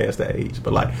members who passed that age.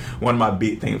 But like one of my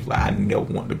big things was like I never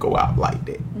wanted to go out like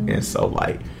that. Mm-hmm. And so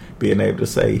like being able to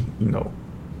say,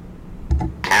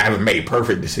 I haven't made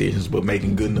perfect decisions, but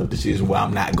making good enough decisions where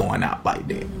I'm not going out like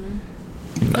that. Mm-hmm.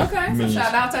 Okay, so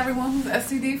shout out to everyone who's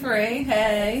STD free.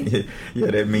 Hey.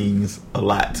 Yeah, that means a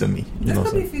lot to me. This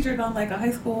could be featured on like a high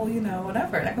school,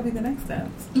 whatever. That could be the next step.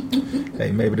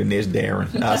 Hey, maybe the next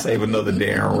Darren. I'll save another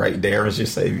Darren, right? Darren should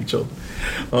save each other.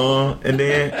 And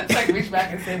then... It's like reach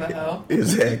back and save a hoe.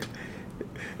 Exactly.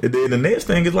 And then the next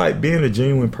thing is like being a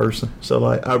genuine person. So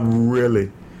like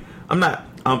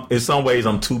in some ways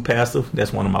I'm too passive.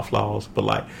 That's one of my flaws. But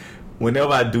like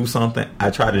whenever I do something,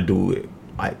 I try to do it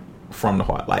like from the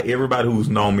heart. Like everybody who's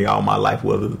known me all my life,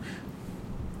 whether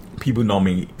people know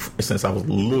me since I was a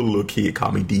little kid,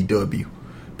 call me DW.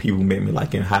 People who met me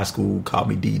like in high school call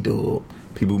me D-Dub.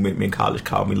 People who met me in college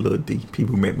call me Lil D.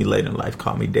 People who met me later in life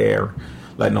call me Darren.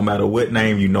 Like no matter what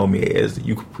name you know me as,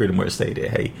 you can pretty much say that,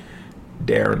 hey,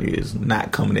 Darren is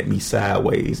not coming at me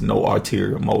sideways, no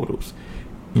ulterior motives.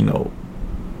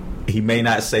 He may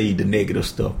not say the negative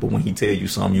stuff, but when he tell you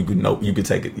something, you can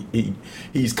take it.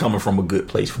 He's coming from a good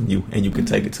place from you, and you can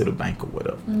take it to the bank or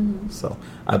whatever. Mm-hmm. So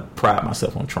I pride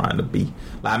myself on trying to be.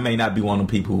 Like, I may not be one of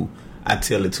the people who I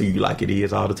tell it to you like it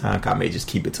is all the time. I may just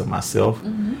keep it to myself.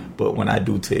 Mm-hmm. But when I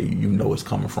do tell you, it's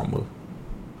coming from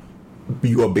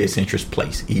your best interest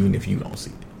place, even if you don't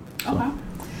see it. So. Okay.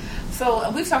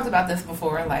 So we've talked about this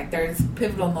before, like there's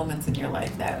pivotal moments in your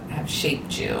life that have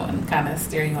shaped you and kind of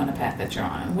steer you on the path that you're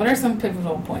on. What are some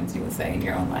pivotal points you would say in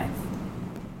your own life?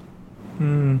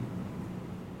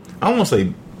 I won't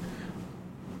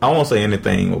say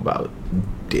anything about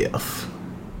death.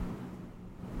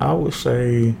 I would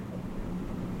say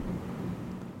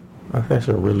that's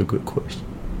a really good question.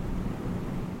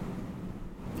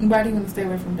 Why do you want to stay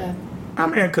away from death? I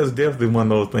mean, because death is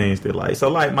one of those things that like, so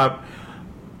like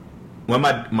when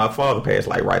my father passed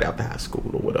like right after high school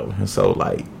or whatever, and so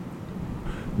like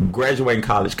graduating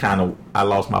college I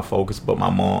lost my focus, but my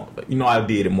mom, I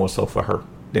did it more so for her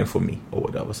than for me or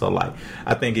whatever. So like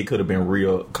I think it could have been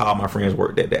real. Call my friends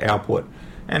worked at the airport,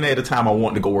 and at the time I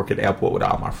wanted to go work at the airport with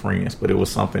all my friends, but it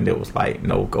was something that was like,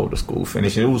 no, go to school,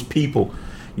 finish. And it was people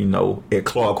at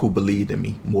Clark who believed in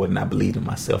me more than I believed in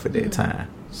myself at that time.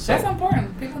 So, that's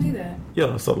important. People need that.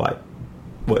 Yeah, so like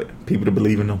what? People to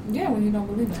believe in them? Yeah, when you don't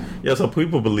believe in them. Yeah, so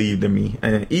people believed in me.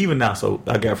 And even now, so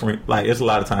I got friends, like, it's a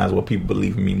lot of times where people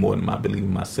believe in me more than I believe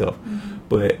in myself. Mm-hmm.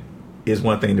 But it's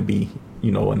one thing to be,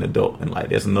 an adult. And, like,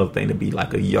 there's another thing to be,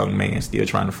 like, a young man still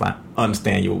trying to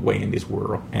understand your way in this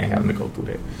world and having to go through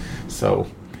that. So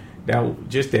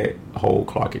that whole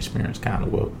Clark experience kind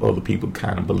of what other people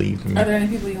kind of believed in me. Are there any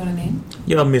people you want to name?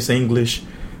 Yeah, Miss English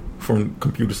from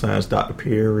computer science, Dr.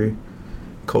 Perry,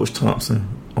 Coach Thompson,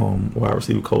 wide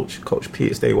receiver coach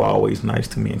Pitts. They were always nice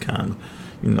to me and kind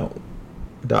of,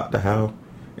 Dr. Howe.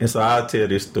 And so I'll tell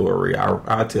this story.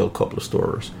 I'll tell a couple of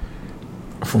stories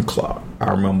from Clark.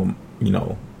 I remember,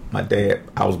 my dad,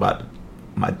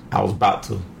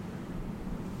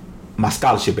 my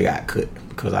scholarship got cut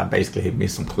because I basically had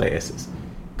missed some classes.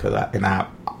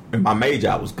 In my major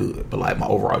I was good, but like my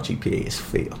overall GPA is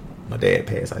failed. My dad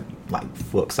passed. I like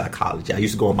fuck psychology. I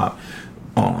used to go in my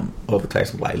other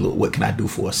class like, look, what can I do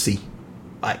for a C?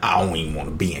 Like, I don't even want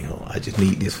to be in here. I just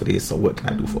need this for this. So what can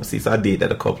I do for a C? So I did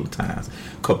that a couple of times.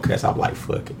 A couple classes I was like,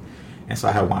 fuck it. And so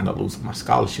I had wound up losing my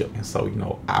scholarship. And so,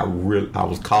 I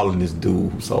was calling this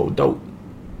dude who sold dope.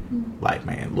 Like,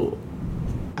 man, look,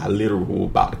 I literally was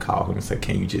about to call him and say,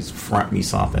 can you just front me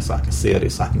something so I can sell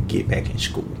this so I can get back in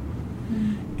school?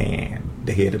 And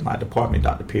the head of my department,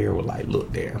 Dr. Perry, was like,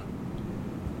 look, there,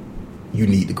 you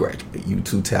need to graduate. You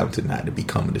too talented not to be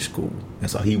coming to school.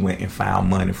 And so he went and found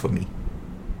money for me.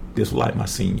 This was like my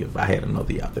senior. I had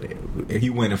another year after that. He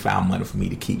went and found money for me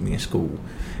to keep me in school.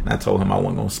 And I told him I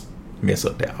wasn't going to mess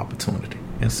up that opportunity.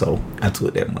 And so I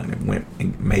took that money and went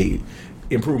and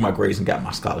improved my grades and got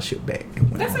my scholarship back.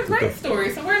 That's a great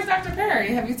story. So where's Dr. Perry?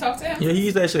 Have you talked to him? Yeah,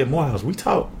 he's actually at Morehouse. We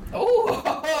talked.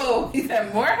 Oh, he's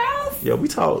at Morehouse? Yeah, we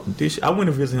talked. I went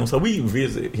to visit him. So we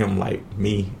visit him, like,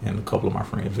 me and a couple of my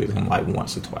friends visit him like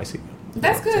once or twice a year.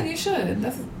 That's good. You should.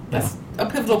 That's a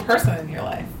pivotal person in your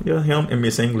life. Yeah, him and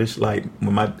Miss English. Like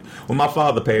when my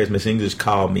father passed, Miss English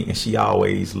called me, and she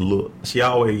always was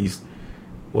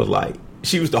like,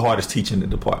 she was the hardest teacher in the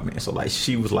department. So like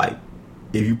she was like,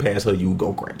 if you pass her, you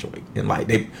go graduate. And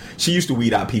like she used to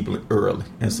weed out people early.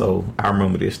 And so I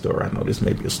remember this story. I know this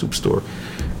may be a stupid story.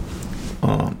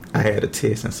 I had a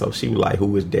test, and so she was like,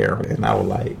 "Who is Darren?" And I was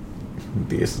like,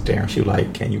 "This is Darren." She was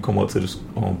like, "Can you come up to this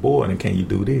board and can you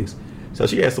do this?" So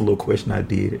she asked a little question. I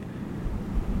did it.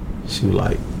 She was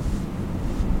like,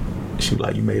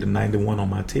 "You made a 91 on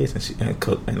my test,"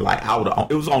 and like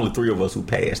it was only 3 of us who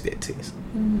passed that test.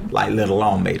 Mm-hmm. Like, let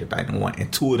alone made a 91,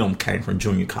 and 2 of them came from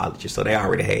junior colleges, so they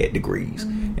already had degrees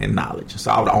and knowledge.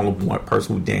 So I was the only one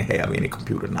person who didn't have any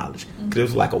computer knowledge, because it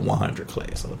was like a 100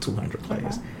 class or a 200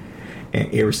 class. Okay.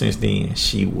 And ever since then,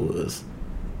 she was,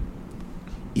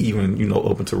 even,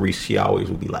 up until recent, she always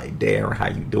would be like, "Darren, how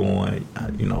you doing?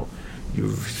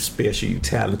 You're special, you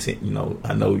talented,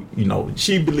 I know,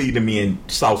 she believed in me and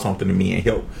saw something in me and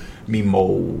helped me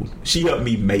mold. She helped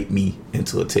me make me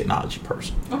into a technology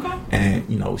person." Okay. And,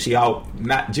 she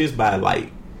not just by like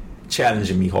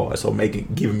challenging me hard, so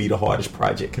giving me the hardest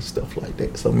project and stuff like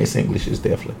that. So Miss English is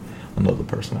definitely another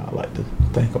person I like to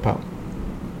think about.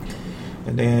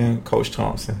 And then Coach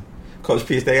Thompson, Coach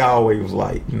Pitts, they always was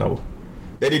like,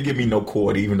 they didn't give me no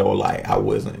quarter, even though like I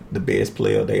wasn't the best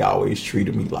player. They always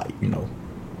treated me like,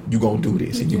 you gonna do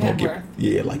this and you gonna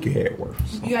get like you had worth.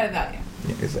 So, you had a value.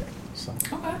 Yeah, exactly. So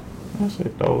okay, that's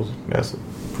it. That's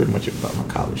pretty much it about my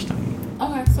college thing.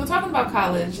 Okay, so talking about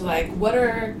college, like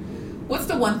what's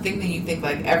the one thing that you think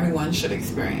like everyone should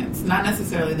experience? Not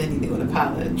necessarily that you need to go to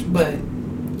college, but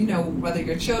whether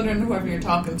your children, whoever you're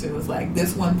talking to, is like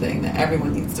this one thing that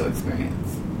everyone needs to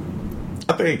experience.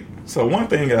 I think so. One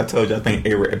thing that I told you, I think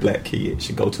every black kid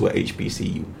should go to a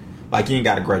HBCU. Like, you ain't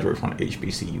got to graduate from an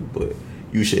HBCU, but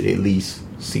you should at least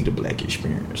see the black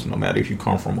experience, no matter if you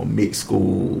come from a mixed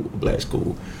school, black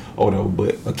school, or whatever.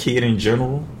 But a kid in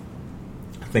general,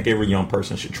 I think every young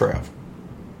person should travel.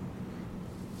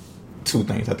 2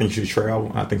 things. I think you should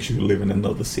travel. I think you should live in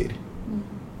another city.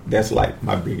 That's like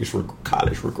my biggest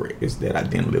college regret, is that I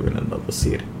didn't live in another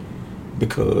city,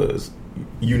 because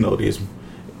this.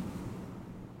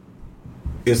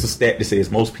 It's a stat that says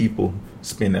most people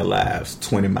spend their lives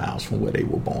 20 miles from where they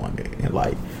were born at. And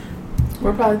like,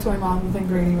 we're probably 20 miles within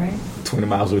Grady, right? 20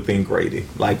 miles within Grady.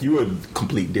 Like, you're a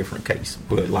complete different case.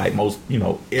 But like most,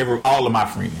 all of my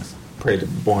friends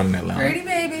born in Atlanta. Grady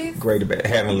babies. Grady babies.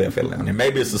 Haven't left Atlanta. And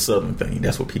maybe it's a southern thing.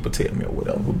 That's what people tell me or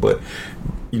whatever. But,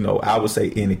 I would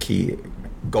say any kid,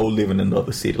 go live in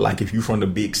another city. Like, if you're from the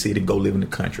big city, go live in the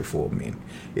country for a minute.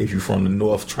 If you're from the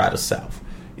north, try the south.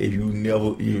 If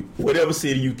whatever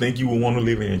city you think you would want to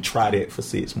live in, try that for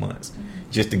 6 months,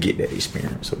 just to get that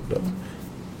experience or whatever.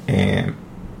 And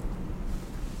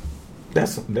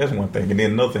that's one thing. And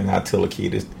then another thing I tell a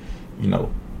kid is, you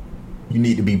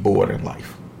need to be bored in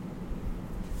life.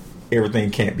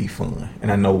 Everything can't be fun.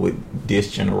 And I know with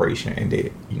this generation and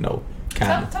that,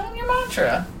 kind of. Tell them your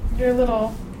mantra, your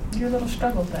little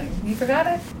struggle thing. You forgot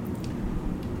it?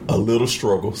 A little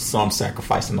struggle, some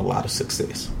sacrifice, and a lot of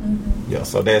success. Mm-hmm. Yeah,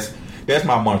 so that's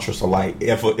my mantra. So like,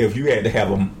 if you had to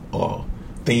have a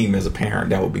theme as a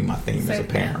parent, that would be my theme as a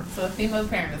parent. So the theme of a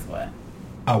parent is what?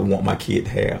 I want my kid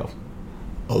to have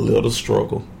a little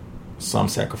struggle, some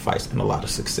sacrifice, and a lot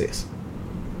of success.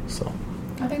 So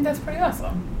I think that's pretty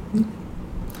awesome.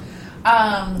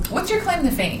 What's your claim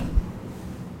to fame?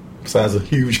 Besides a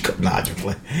huge just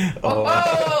play.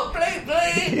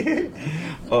 Play.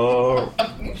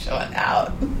 You showing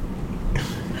out.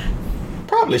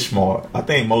 Probably smart. I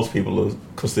think most people will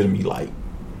consider me like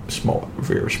smart,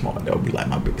 very smart. That would be like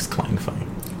my biggest claim to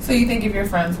fame. So you think if your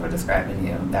friends were describing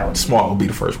you, that would smart would be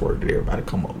the first word that everybody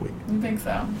come up with? You think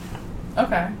so?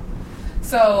 Okay.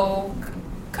 So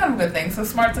kind of a good thing. So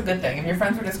smart's a good thing. If your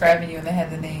friends were describing you and they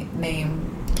had to name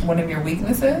one of your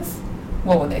weaknesses,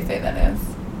 what would they say that is?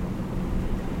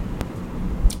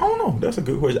 I don't know. That's a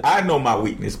good question. I know my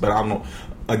weakness, but I don't know.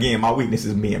 Again, my weakness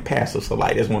is being passive. So,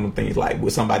 like, that's one of the things, like,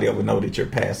 would somebody ever know that you're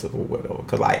passive or whatever?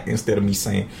 Because, like, instead of me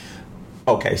saying,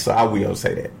 okay, so I will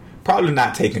say that. Probably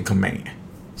not taking command.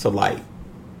 So, like,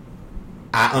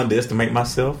 I underestimate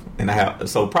myself, and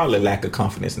so probably lack of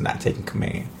confidence and not taking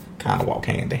command kind of walk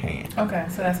hand in hand. Okay,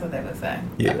 so that's what they would say.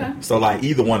 Yeah. Okay. So, like,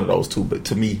 either one of those two, but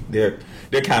to me, they're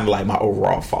kind of like my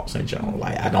overall faults in general.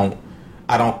 Like,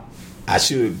 I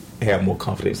should have more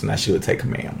confidence and I should take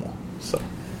command more.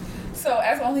 So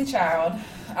as only child,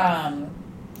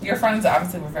 your friends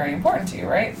obviously were very important to you,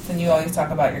 right? And you always talk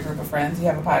about your group of friends. You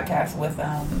have a podcast with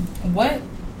what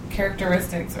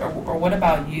characteristics or what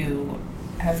about you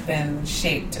has been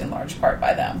shaped in large part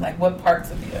by them? Like, what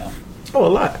parts of you? Oh, a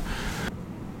lot.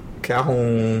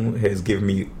 Calhoun has given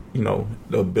me,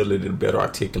 the ability to better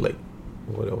articulate.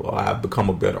 Whatever. I've become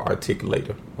a better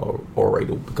articulator or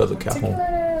orator because of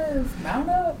Calhoun. Mount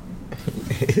up.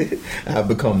 I've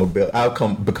become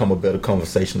a better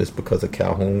conversationalist because of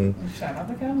Calhoun. Shout out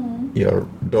to Calhoun. Yeah,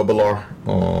 double R.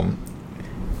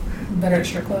 Better at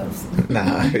strip clubs.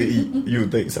 Nah, you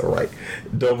think so, right?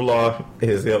 Double R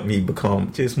has helped me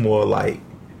become just more like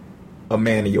a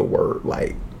man of your word.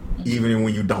 Like, even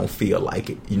when you don't feel like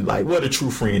it, you like what a true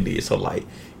friend is. So, like,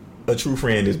 a true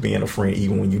friend is being a friend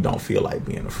even when you don't feel like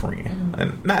being a friend,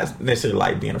 and not necessarily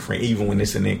like being a friend even when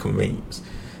it's an inconvenience.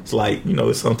 It's like,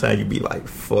 sometimes you be like,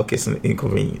 fuck, it's an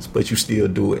inconvenience, but you still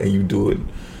do it, and you do it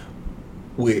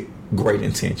with great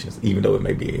intentions, even though it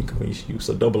may be an inconvenience to you.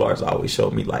 So Double R has always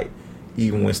showed me, like,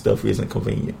 even when stuff isn't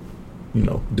convenient,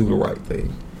 do the right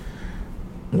thing.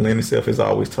 Lenny Self has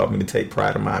always taught me to take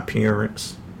pride in my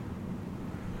appearance.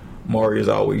 Maury has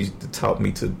always taught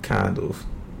me to kind of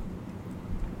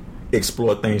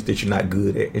explore things that you're not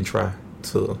good at and try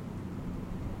to,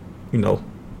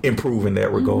 improve in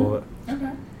that regard.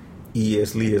 Okay.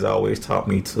 E.S. Lee has always taught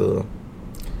me to,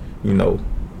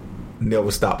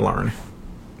 never stop learning.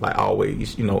 Like,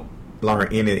 always,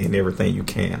 learn in it and everything you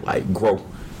can. Like, grow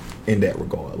in that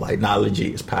regard. Like, knowledge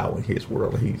is power in his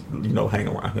world. He's, hanging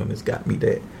around him has got me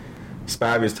that.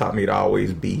 Spivey has taught me to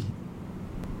always be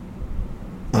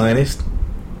honest.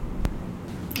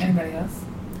 Anybody else?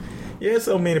 Yeah,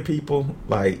 so many people.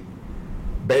 Like,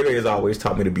 Baby has always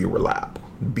taught me to be reliable.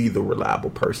 Be the reliable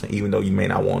person, even though you may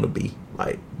not want to be.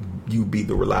 Like, you be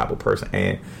the reliable person,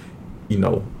 and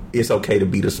it's okay to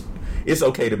be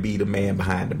the man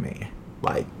behind the man.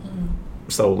 Like,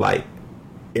 so like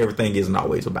everything isn't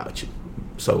always about you.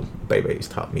 So Baby has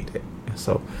taught me that. And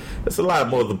so there's a lot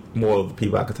more of the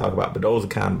people I could talk about, but those are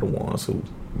kind of the ones who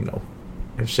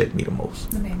have shaped me the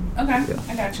most. Okay, yeah.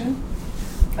 I got you.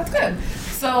 That's good.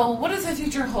 So, what does the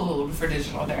future hold for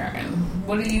Digital Darren?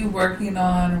 What are you working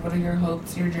on? What are your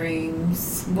hopes, your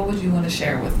dreams? What would you want to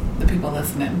share with the people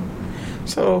listening?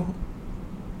 So,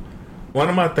 one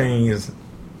of my things,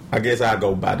 I guess I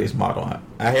go by this model.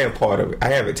 I have part of it. I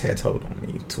have it tattooed on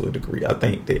me to a degree. I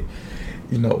think that,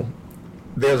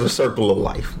 there's a circle of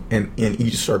life, and in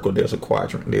each circle there's a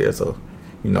quadrant. There's a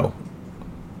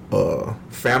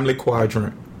family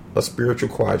quadrant, a spiritual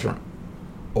quadrant,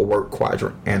 a work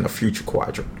quadrant, and a future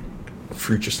quadrant,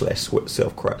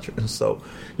 future/self quadrant. And so,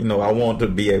 I want to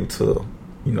be able to,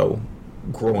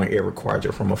 grow in every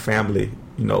quadrant. From a family,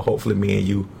 hopefully me and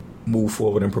you move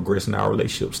forward and progress in our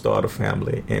relationship, start a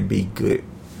family, and be good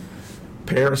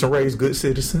parents and raise good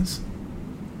citizens.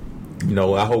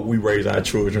 I hope we raise our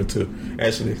children to,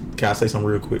 actually, can I say something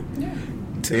real quick? Yeah.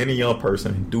 To any young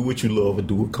person, do what you love and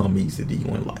do what come easy to you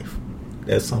in life.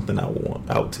 That's something I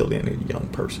would tell any young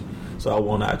person. So I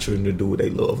want our children to do what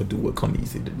they love and do what come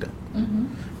easy to them.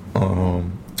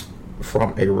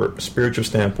 From a spiritual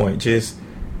standpoint, just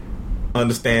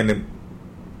understanding,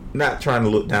 not trying to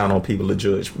look down on people or be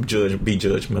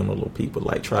judgmental of people.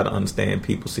 Like, try to understand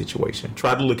people's situation.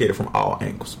 Try to look at it from all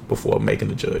angles before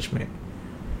making a judgment.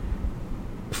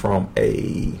 From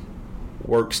a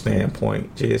work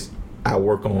standpoint, just I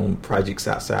work on projects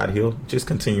outside here. Just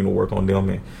continue to work on them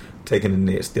and taking the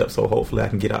next step. So hopefully I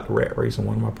can get out the rat race and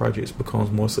one of my projects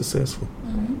becomes more successful.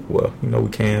 Well, we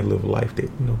can live a life that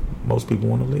most people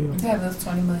want to live. You have those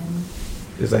 20 million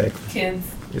exactly kids.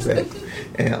 Exactly.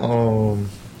 And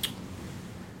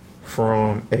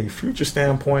from a future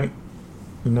standpoint,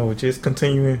 just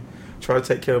continuing, try to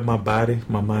take care of my body,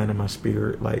 my mind, and my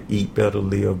spirit. Like, eat better,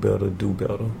 live better, do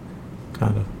better,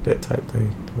 kind of that type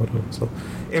thing. Whatever. So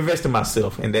invest in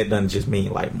myself, and that doesn't just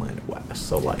mean like money wise.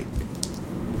 So like,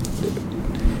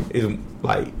 it's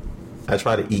like I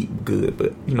try to eat good,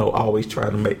 but always try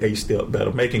to make a step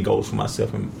better, making goals for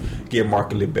myself and get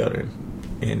markedly better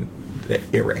in that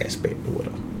every aspect or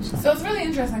whatever. So it's really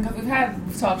interesting because we've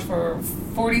talked for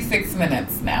 46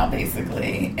 minutes now,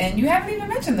 basically, and you haven't even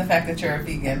mentioned the fact that you're a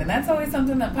vegan, and that's always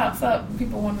something that pops up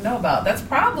people want to know about. That's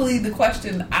probably the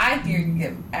question I hear you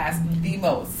get asked the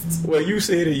most. Well, you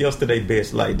said it yesterday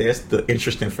best. Like, that's the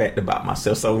interesting fact about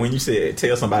myself. So when you said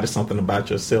tell somebody something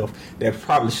about yourself, that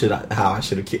probably how I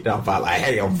should have kicked off by like,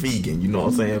 hey, I'm vegan, you know what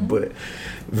I'm saying? But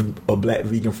a black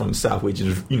vegan from the South, which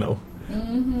is,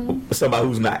 somebody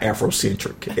who's not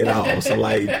Afrocentric at all. So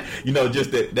like,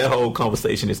 just that whole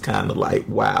conversation is kind of like,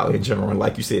 wow, in general. And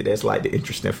like you said, that's like the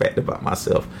interesting fact about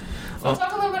myself. So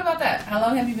talk a little bit about that. How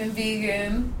long have you been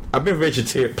vegan? I've been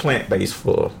vegetarian, plant-based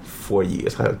for 4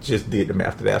 years. I just did them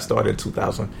after that. I started in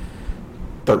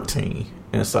 2013.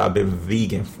 And so I've been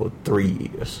vegan for 3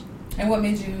 years. And what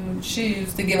made you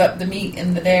choose to give up the meat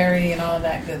and the dairy and all of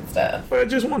that good stuff? But I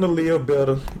just want to live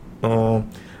better.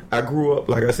 I grew up,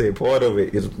 like I said, part of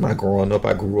it is my growing up.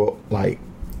 I grew up like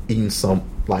eating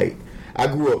I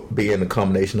grew up being a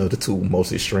combination of the two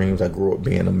most extremes. I grew up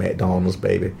being a McDonald's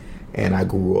baby, and I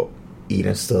grew up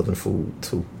eating Southern food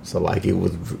too. So like it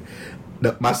was,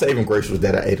 my saving grace was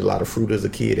that I ate a lot of fruit as a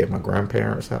kid at my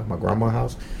grandparents' house, my grandma's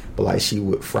house. But like she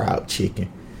would fry up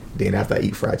chicken. Then after I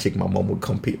eat fried chicken, my mom would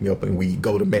come pick me up and we'd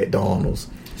go to McDonald's.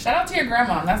 Shout out to your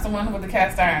grandma. That's the one with the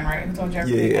cast iron, right? Who told you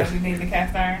you need the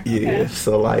cast iron? Yeah. Okay.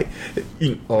 So like,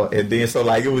 and then so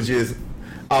like it was just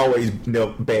always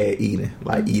never bad eating.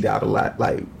 Like eat out a lot.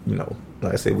 Like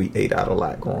like I said, we ate out a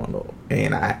lot growing up,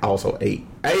 and I also ate.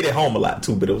 I ate at home a lot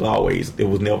too, but it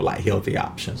was never like healthy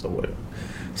options or whatever.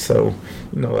 So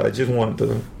I just wanted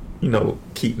to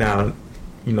keep down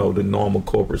the normal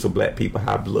culprits of black people,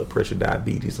 high blood pressure,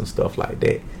 diabetes, and stuff like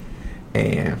that.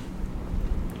 And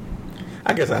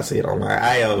I guess I said online,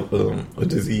 I have a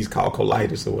disease called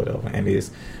colitis or whatever, and it's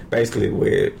basically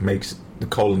where it makes the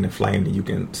colon inflamed and you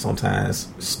can sometimes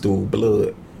stool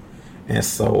blood. And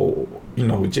so,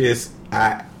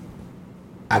 I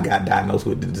got diagnosed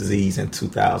with the disease in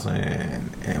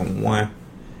 2001.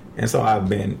 And so I've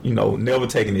been, never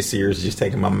taking it serious, just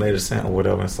taking my medicine or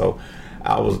whatever. And so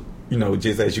I was,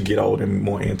 just as you get older and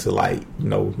more into like,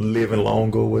 living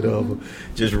longer or whatever,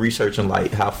 just researching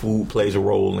like how food plays a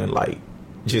role in like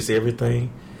just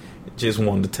everything. Just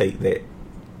wanted to take that,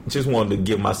 just wanted to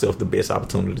give myself the best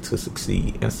opportunity to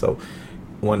succeed. And so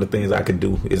one of the things I could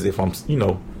do is if I'm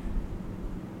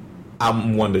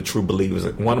one of the true believers.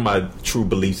 One of my true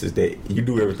beliefs is that you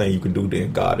do everything you can do,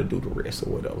 then God will do the rest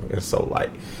or whatever. And so,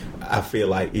 like, I feel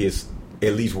like it's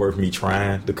at least worth me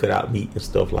trying to cut out meat and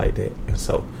stuff like that. And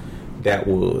so, that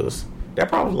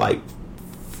probably like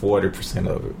 40%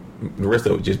 of it. The rest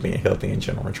of it just being healthy in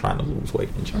general and trying to lose weight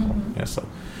in general. And so,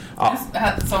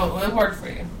 so it worked for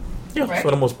you. Yeah, right?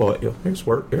 For the most part, yeah, it's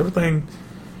worked. Everything's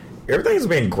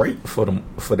been great for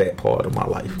that part of my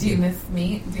life. Do you miss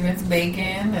meat? Do you miss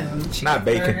bacon and cheeseburgers? Not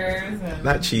bacon,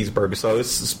 not cheeseburgers. So it's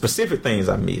specific things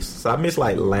I miss. So I miss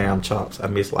like lamb chops. I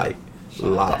miss like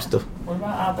lobster. What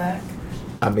about Outback?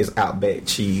 I miss Outback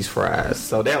cheese fries.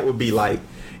 So that would be like,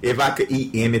 if I could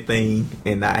eat anything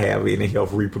and not have any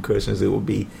health repercussions, it would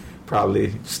be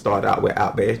probably start out with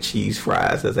Outback cheese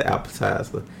fries as an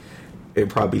appetizer.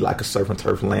 It'd probably be like a surf and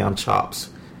turf lamb chops.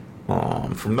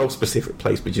 From no specific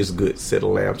place, but just good set of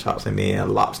lamb chops, and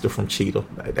then lobster from Cheetah.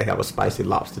 They have a spicy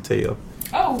lobster tail.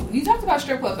 Oh, you talked about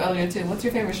strip clubs earlier too. What's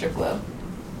your favorite strip club?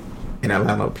 In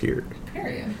Atlanta, period.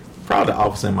 Probably the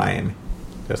Office in Miami.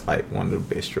 That's like one of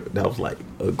the best strip. That was like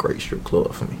a great strip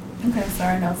club for me. Okay,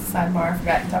 sorry, that was a sidebar. I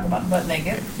forgot to talk about butt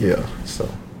naked. Yeah, so.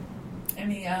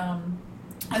 Any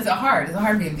Is it hard? Is it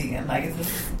hard being vegan? Like, is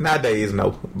this... Nowadays,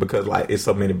 no, because like it's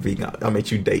so many vegan. I mean,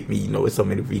 you date me, it's so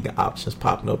many vegan options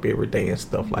popping up every day and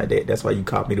stuff like that. That's why you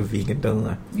call me the Vegan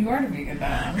Don. You are the Vegan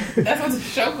Don. That's what the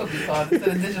show could be called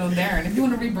instead of Digital Darren. If you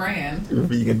want to rebrand,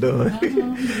 Vegan Don.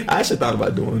 I actually thought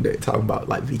about doing that, talking about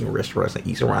like vegan restaurants and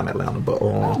eats around Atlanta, but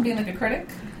being like a critic.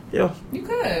 Yeah, you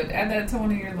could add that to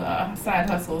one of your side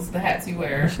hustles, the hats you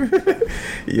wear.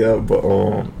 Yeah,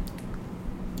 but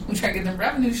we try to get them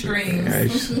revenue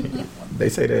streams. They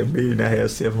say that millionaire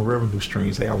has 7 revenue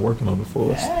streams. Hey, I'm working on it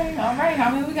for us. Hey, all right. How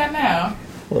many we got now?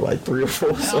 Well, like 3 or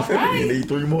 4. So right. You need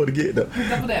 3 more to get there.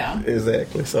 Double down.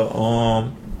 Exactly.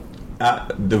 So,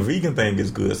 the vegan thing is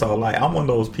good. So, like, I'm one of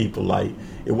those people. Like,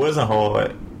 it wasn't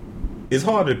hard. It's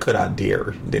harder to cut out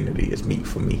dairy than it is meat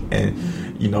for me. And,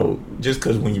 just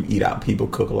because when you eat out, people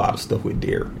cook a lot of stuff with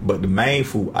dairy. But the main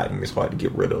food item is hard to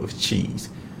get rid of is cheese.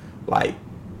 Like,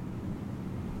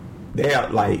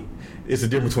 it's a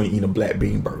difference between eating a black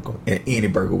bean burger and any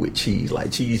burger with cheese.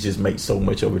 Like, cheese just makes so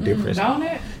much of a difference. Don't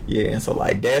it? Yeah, and so,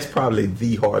 like, that's probably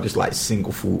the hardest, like,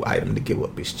 single food item to give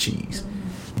up is cheese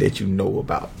that you know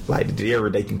about. Like, the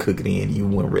dairy, they can cook it in. You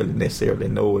wouldn't really necessarily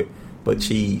know it. But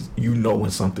cheese,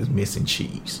 when something's missing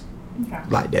cheese. Okay.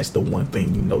 Like, that's the one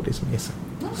thing that's missing.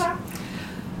 Okay.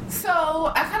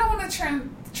 So, I kind of want to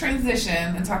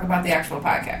transition and talk about the actual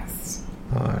podcast.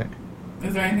 All right.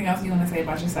 Is there anything else you want to say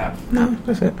about yourself? No,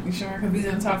 that's it. You sure? Because we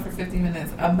didn't talk for 50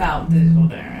 minutes about Digital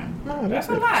Darren. No, that's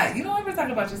a lot. You don't ever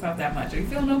talk about yourself that much. Are you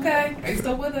feeling okay? Are you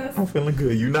still with us? I'm feeling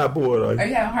good. You not bored, are you? Are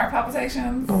you having heart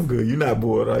palpitations? I'm good. You not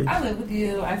bored, are you? I live with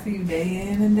you. I see you day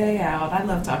in and day out. I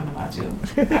love talking about you.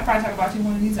 I probably talk about you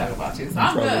more than you talk about you. So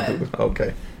I'm good.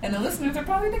 Okay. And the listeners are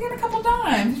probably going to get a couple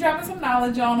dimes. You're dropping some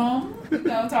knowledge on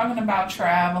them. Talking about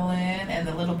traveling and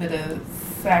a little bit of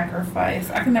sacrifice.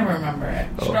 I can never remember it.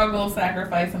 Struggle,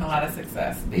 sacrifice, and a lot of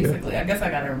success, basically. Yeah. I guess I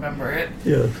got to remember it.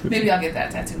 Yeah. Maybe I'll get that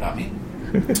tattooed on me.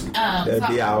 That'd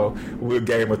be we're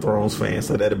Game of Thrones fans,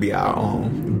 so that'll be our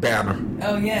banner.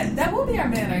 Oh yeah, that will be our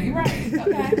banner. You're right.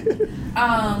 Okay.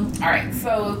 All right.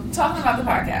 So talking about the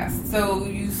podcast, so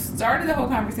you started the whole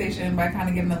conversation by kind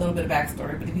of giving a little bit of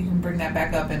backstory, but if you can bring that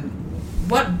back up, and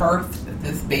what birthed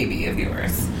this baby of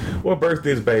yours? What birthed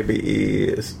this baby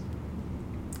is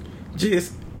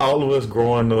just all of us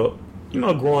growing up.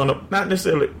 Growing up, not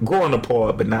necessarily growing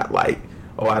apart, but not like,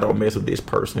 oh, I don't mess with this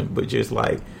person, but just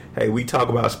like, hey, we talk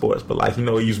about sports, but like,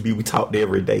 it used to be we talked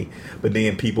every day, but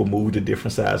then people moved to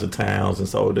different sides of towns, and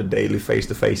so the daily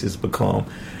face-to-faces become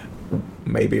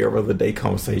maybe every other day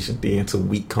conversations, then to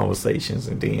week conversations,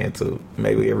 and then to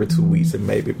maybe every 2 weeks, and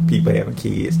maybe people having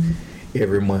kids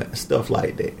every month, stuff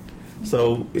like that.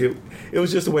 So it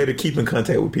was just a way to keep in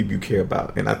contact with people you care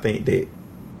about, and I think that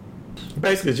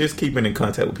basically just keeping in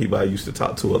contact with people I used to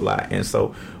talk to a lot. And so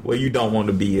where you don't want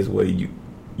to be is where you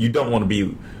don't want to be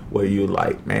where you're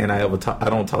like, man, I don't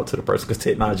talk to the person, because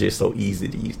technology is so easy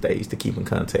these days to keep in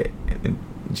contact,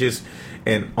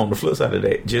 and on the flip side of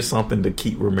that, just something to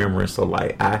keep remembering. So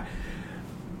like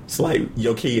it's like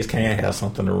your kids can't have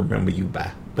something to remember you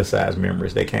by besides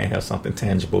memories. They can't have something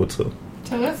tangible to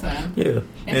listen. Yeah.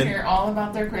 And hear all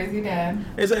about their crazy dad.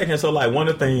 Exactly. So like one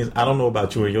of the things, I don't know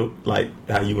about you and your, like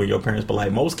how you and your parents, but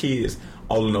like most kids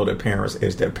only know their parents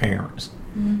as their parents.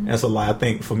 Mm-hmm. And so like I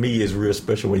think for me it's real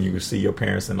special when you see your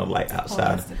parents in the like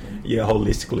outside.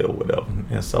 Holistically or whatever.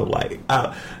 And so like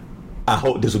I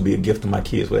hope this will be a gift to my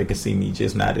kids where they can see me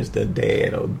just not as their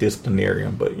dad or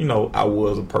disciplinarian, but I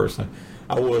was a person.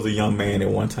 I was a young man at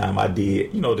one time. I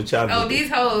did, the child. Oh, these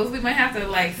hoes, we might have to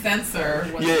like censor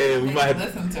what we might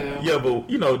listen to. Yeah, but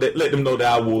let them know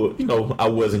that I would, I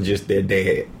wasn't just their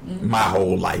dad my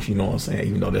whole life. You know what I'm saying?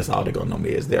 Even though that's all they're gonna know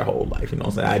me as their whole life. You know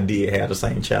what I'm saying? I did have the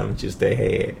same challenges they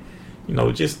had.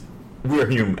 Just we're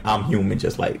human. I'm human,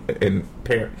 just like and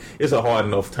parent. It's a hard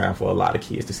enough time for a lot of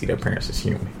kids to see their parents as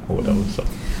human or whatever.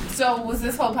 So was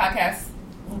this whole podcast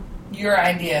your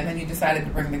idea, and then you decided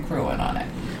to bring the crew in on it?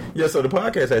 Yeah, so the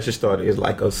podcast actually started as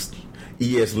like us,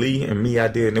 E.S. Lee and me, I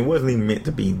did, and it wasn't even meant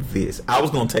to be this. I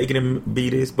was going to take it and be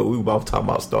this, but we were both talking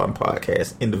about starting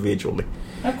podcasts individually.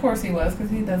 Of course he was, because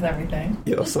he does everything.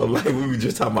 Yeah, so like we were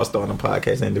just talking about starting a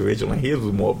podcast individually, and his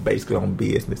was more basically on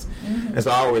business. Mm-hmm. And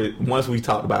so once we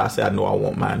talked about it, I said, I know I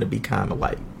want mine to be kind of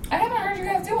like... I haven't heard you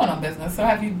guys do one on business, so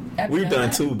have you We've done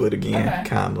two, but again,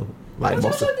 kind of like...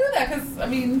 But you should do that,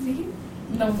 because, he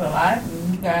knows a lot,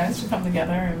 and you guys should come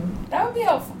together, and that would be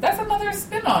helpful. That's another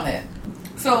spin on it.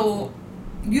 So,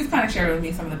 you've kind of shared with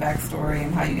me some of the backstory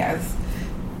and how you guys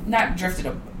not drifted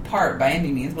apart by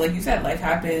any means, but like you said, life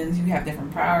happens, you have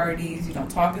different priorities, you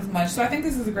don't talk as much. So I think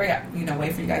this is a great,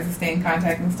 way for you guys to stay in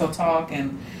contact and still talk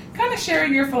and kind of share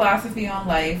your philosophy on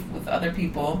life with other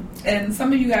people. And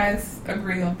some of you guys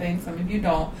agree on things, some of you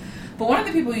don't. But one of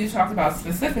the people you talked about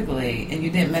specifically, and you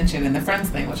didn't mention in the friends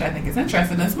thing, which I think is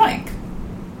interesting, is Mike.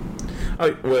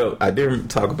 Well, I didn't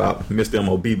talk about Mr.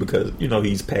 MOB because,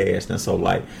 he's passed. And so,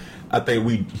 like, I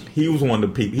think he was one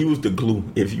of the people, he was the glue.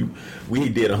 We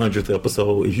did 100th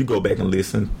episode. If you go back and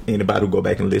listen, anybody who go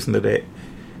back and listen to that,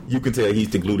 you can tell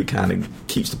he's the glue that kind of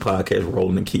keeps the podcast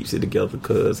rolling and keeps it together,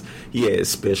 because he had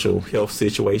special health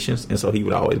situations. And so he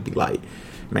would always be like,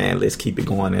 man, let's keep it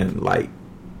going. And, like,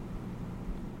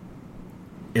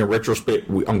 in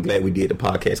retrospect, I'm glad we did the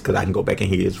podcast because I can go back and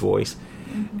hear his voice.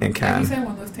 Mm-hmm. And kind of, you said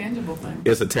one of those tangible things.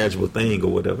 It's a tangible thing or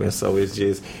whatever, and so it's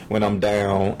just when I'm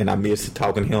down and I miss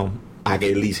talking to him, I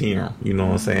can at least hear him. You know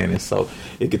what I'm saying? And so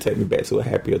it could take me back to a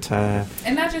happier time.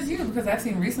 And not just you, because I've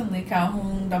seen recently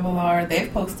Calhoun, RR,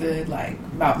 they've posted like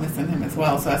about missing him as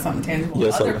well. So that's something tangible to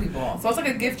other people. So it's like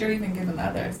a gift you're even giving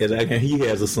others. Exactly. And he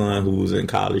has a son who's in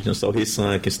college, and so his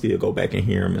son can still go back and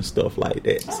hear him and stuff like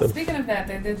that. Oh, so, speaking of that,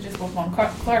 they did just whoop on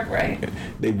Clark, right?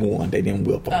 They won. They didn't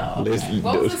whip him. Oh, okay.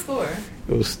 What was the score?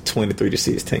 It was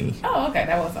 23-16. Oh, okay.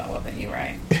 That was not whooping you,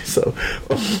 right? So,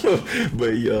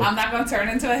 but yeah. I'm not going to turn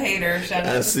into a hater. Shout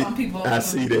out to some people. I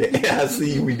see that. I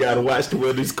see. We got to watch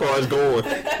where these cars going.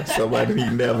 Somebody need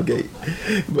to navigate.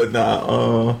 But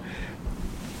nah,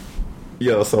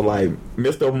 yeah, so like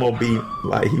Mr. Moby,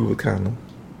 like he was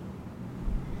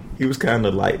kind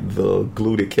of like the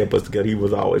glue that kept us together. He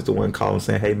was always the one calling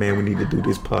saying, hey man, we need to do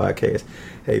this podcast.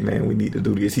 Hey man, we need to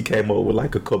do this. He came up with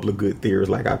like a couple of good theories,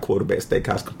 like our quarterback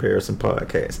steakhouse comparison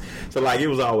podcast. So like it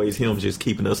was always him just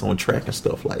keeping us on track and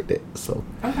stuff like that. So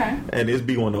okay. And it'd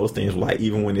be one of those things like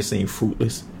even when it seemed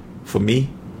fruitless for me,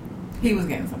 he was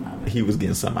getting some out of it. He was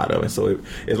getting some out of it. So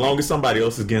as long as somebody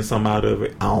else is getting some out of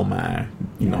it, I don't mind,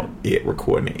 it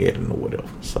recording and editing or whatever.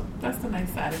 So that's the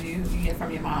nice side of you get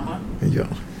from your mama.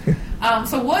 Yeah.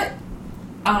 So what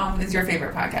is your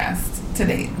favorite podcast to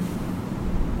date?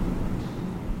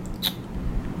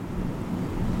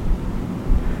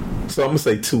 So I'm gonna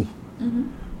say 2.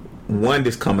 One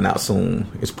that's coming out soon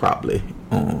is probably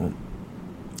I'm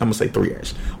gonna say 3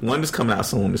 actually. One that's coming out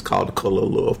soon is called The Color of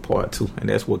Love Part 2, and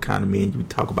that's what kind of me and you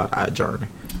talk about our journey.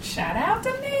 Shout out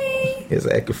to me.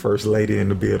 Exactly, first lady in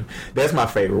the building. That's my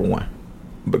favorite one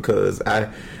because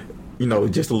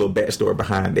just a little backstory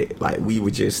behind it. Like we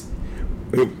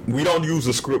don't use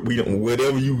a script. We don't.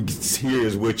 Whatever you hear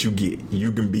is what you get.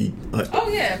 You can be. Oh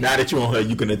yeah. Now that you're on her,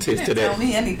 you can attest to that. Tell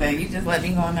me anything. You just let me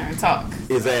go in there and talk.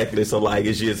 Exactly. So like,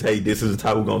 it's just, hey, this is the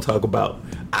topic we're gonna talk about.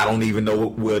 I don't even know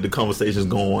where the conversation's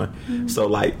going. So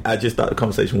like, I just thought the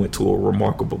conversation went to a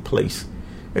remarkable place,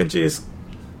 and just,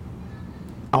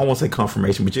 I don't want to say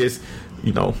confirmation, but just,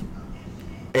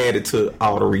 added to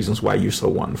all the reasons why you're so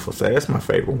wonderful. So that's my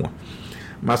favorite one.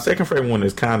 My second favorite one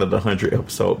is kind of the 100th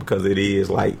episode because it is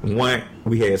like, one,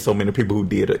 we had so many people who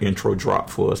did an intro drop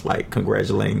for us, like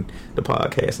congratulating the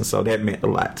podcast, and so that meant a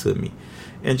lot to me.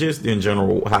 And just in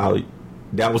general, how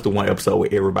that was the one episode where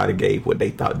everybody gave what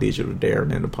they thought Digital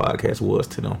Darren and the podcast was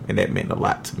to them, and that meant a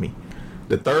lot to me.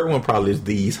 The third one probably is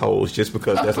These Hoes, just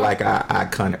because that's like our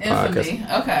iconic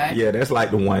podcast. Okay. Yeah, that's like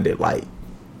the one that like,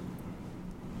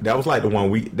 that was like the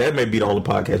one that may be the only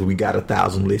podcast we got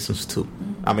 1,000 listens to.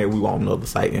 I mean, we were on another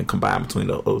site and combined between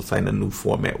the other site and the new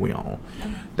format we on.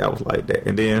 That was like that.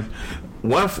 And then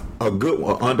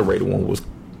underrated one was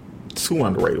 2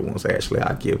 underrated ones actually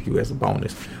I'll give you as a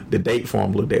bonus. The date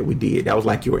formula that we did, that was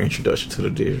like your introduction to the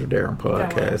Digital Darren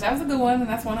podcast. That was a good one, and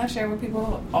that's one I share with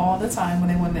people all the time when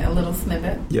they want a little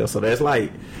snippet. Yeah, so that's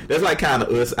like kind of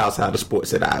us outside of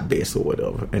sports at our best or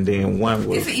whatever. And then one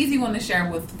was, it's an easy one to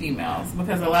share with females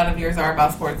because a lot of yours are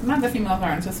about sports. Not that females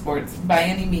aren't into sports by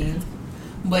any means,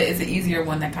 but it's an easier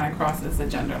one that kind of crosses the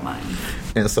gender line.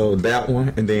 And so that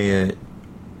one, and then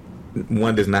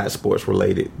one that's not sports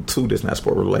related, 2 that's not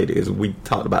sport related, is we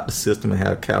talked about the system and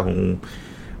how Calhoun,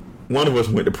 one of us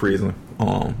went to prison,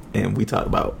 and we talked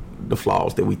about the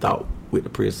flaws that we thought with the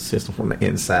prison system from the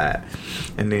inside.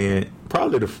 And then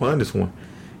probably the funnest one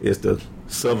is the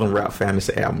Southern Rap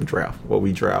Fantasy Album Draft, where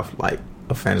we draft like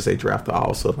a fantasy draft of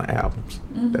all Southern albums.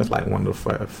 That's like one of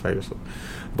the favorites.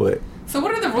 But so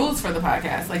what are the rules for the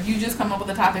podcast? Like, you just come up with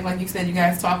a topic, like you said, you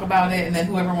guys talk about it, and then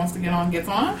whoever wants to get on gets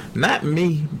on? Not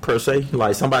me, per se.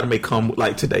 Like, somebody may come,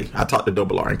 like today, I talked to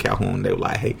Double R and Calhoun. They were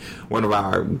like, hey, one of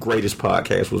our greatest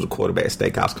podcasts was a quarterback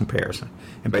steakhouse comparison.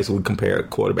 And basically, we compared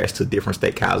quarterbacks to different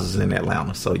steakhouses in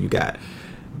Atlanta. So you got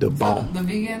the bone. The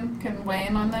vegan can weigh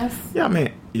in on this? Yeah,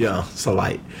 man. Yeah. So,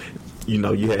 like,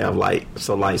 you have, like,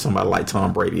 somebody like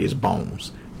Tom Brady is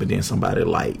Bones. But then somebody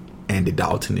like Andy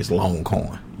Dalton is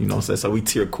Longhorn. You know what I'm saying? So we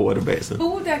tier quarterbacks.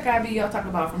 Who would that guy be y'all talk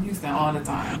about from Houston all the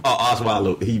time? Oh,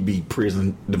 Oswaldo. He be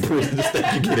prison. The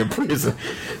stuff you get in prison.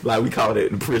 Like, we call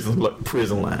it the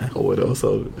prison line or whatever.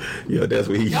 So, yeah, that's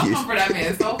what he y'all is. Y'all come for that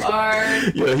man so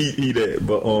hard. Yeah, he that.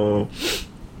 But,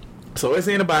 so it's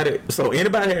anybody. So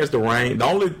anybody has the range. The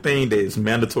only thing that's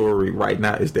mandatory right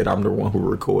now is that I'm the one who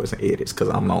records and edits because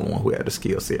I'm the only one who has the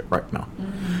skill set right now.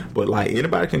 But like,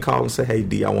 anybody can call and say, "Hey,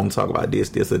 D, I want to talk about this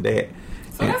or that."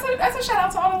 So that's a shout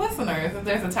out to all the listeners. If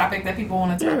there's a topic that people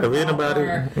want to talk about, anybody,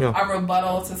 or a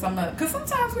rebuttal to some of, because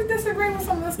sometimes we disagree with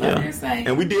some of the stuff you're saying.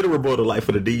 And we did a rebuttal, like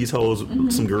for the D's hoes.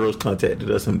 Some girls contacted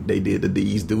us and they did the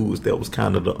D's dudes. That was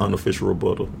kind of the unofficial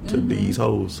rebuttal to D's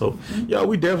hoes. So yeah,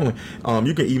 we definitely.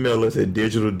 You can email us at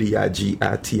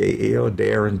digitaldigital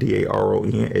Darren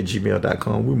DARON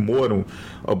 @gmail.com. We're more than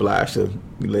obliged to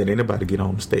let anybody get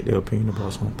on and state their opinion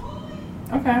about something.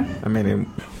 Okay. I mean,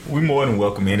 we more than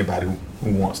welcome anybody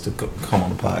who wants to come on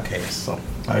the podcast. So,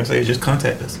 like I say, just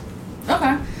contact us.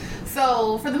 Okay.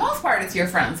 So, for the most part, it's your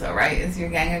friends, though, right? It's your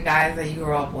gang of guys that you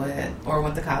grew up with or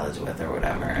went to college with or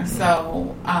whatever.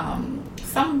 So,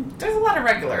 there's a lot of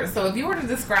regulars. So, if you were to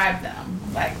describe them,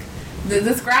 like,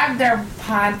 describe their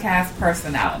podcast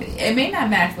personality. It may not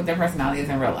match what their personality is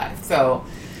in real life. So,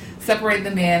 separate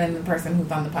the man and the person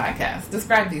who's on the podcast.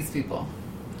 Describe these people.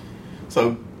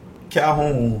 So,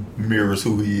 Calhoun mirrors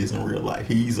who he is in real life.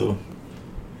 He's a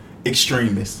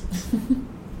extremist,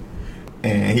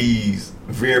 and he's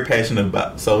very passionate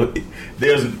about. So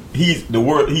he's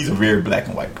a very black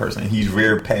and white person. He's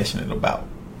very passionate about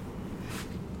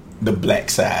the black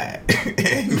side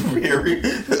and very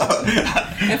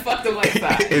and fuck the white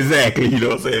side. Exactly, you know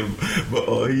what I'm saying.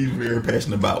 But he's very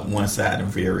passionate about one side and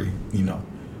very,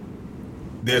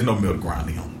 there's no middle ground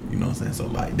to him. You know what I'm saying? So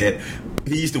like that,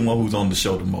 he's the one who's on the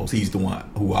show the most. He's the one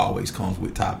who always comes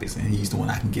with topics, and he's the one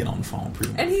I can get on the phone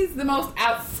pretty much. And he's the most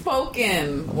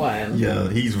outspoken one. Yeah,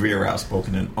 he's very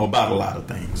outspoken about a lot of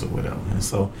things or whatever. And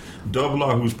so Double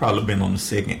R, who's probably been on the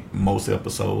second most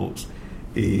episodes,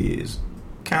 is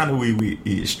kind of who he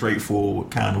is,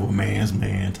 straightforward, kind of a man's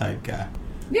man type guy.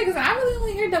 Yeah, because I really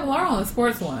only hear Double R on the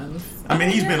sports ones. I mean,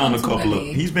 he's been on a couple of.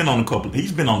 many. He's been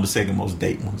on the second most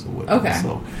date ones or whatever. Okay.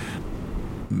 So,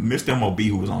 Mr. MOB,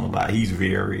 who was on a lot, he's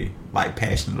very like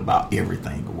passionate about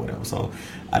everything or whatever. So,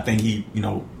 I think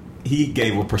he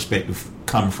gave a perspective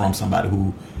coming from somebody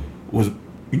who was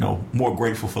more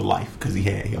grateful for life because he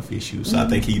had health issues. So I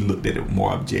think he looked at it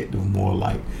more objective, more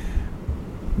like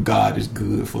God is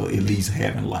good for at least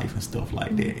having life and stuff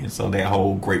like that. And so that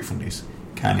whole gratefulness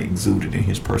kind of exuded in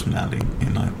his personality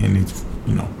and his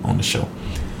on the show.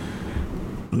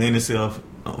 Lennox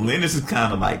is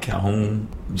kind of like Calhoun,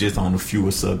 just on a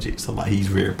fewer subjects. So like he's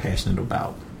very passionate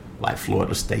about like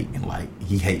Florida State, and like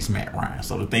he hates Matt Ryan.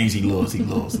 So the things he loves, he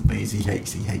loves. The things he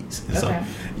hates, he hates. And Okay.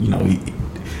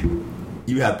 so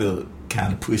you have to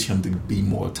kind of push him to be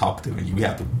more talkative, and you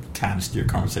have to kind of steer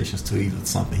conversations to either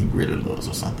something he really loves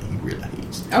or something he really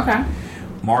hates. Okay.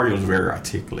 Mario's very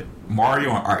articulate. Mario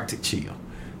and Arctic Chill,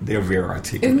 they're very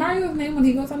articulate. Is Mario's name when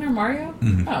he goes on there Mario?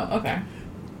 Mhm. Oh, okay.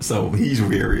 So he's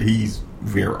very.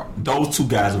 Those two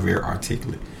guys are very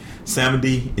articulate.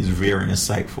 Samedi is very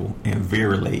insightful and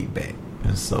very laid back,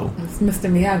 and so It's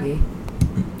Mr. Miyagi.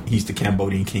 he's the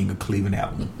Cambodian king of Cleveland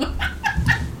Avenue.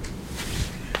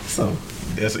 So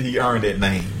he earned that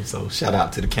name. So shout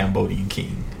out to the Cambodian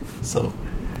king. So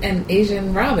And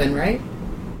Asian Robin, right?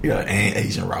 yeah, and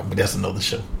Asian Rob, but that's another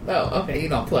show. Oh, okay. You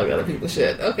don't plug other people's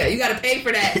shit. Okay, you got to pay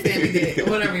for that. Sandy.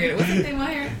 Whatever. What's his name on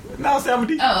here? No,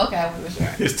 Samedi. Oh, okay. I wasn't sure.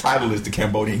 His title is the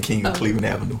Cambodian king of Cleveland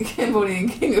Avenue. Cambodian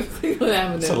King of Cleveland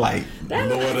Avenue. So like That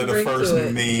Lord has of the ring to First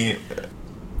it. Men.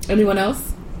 Anyone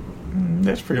else?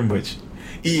 That's pretty much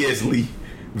E.S. Lee.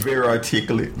 Very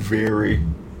articulate, very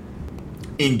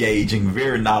engaging,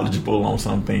 very knowledgeable on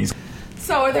some things.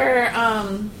 So, are there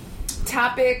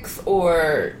topics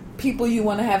or people you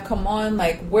want to have come on?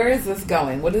 Like, where is this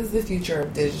going? What is the future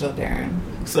of Digital Darren?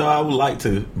 So I would like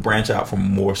to branch out from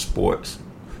more sports.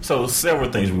 So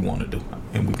several things we want to do,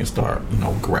 and we can start,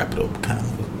 wrap it up kind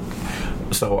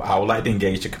of. So I would like to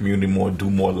engage the community more, do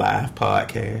more live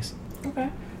podcasts. Okay.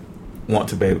 Want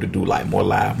to be able to do like more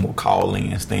live, more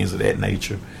call-ins, things of that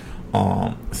nature.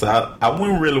 So I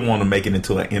wouldn't really want to make it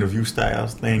into an interview style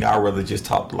thing. I'd rather just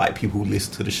talk to like people who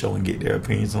listen to the show and get their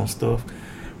opinions on stuff.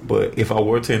 But if I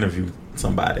were to interview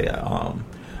somebody,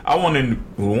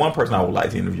 one person I would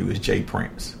like to interview is Jay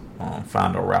Prince,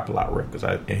 founder of Rap A Lot Records,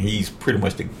 and he's pretty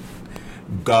much the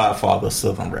godfather of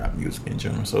Southern rap music in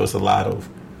general. So it's a lot of,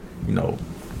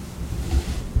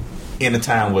 in a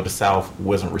time where the South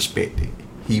wasn't respected,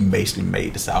 he basically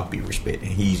made the South be respected.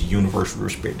 He's universally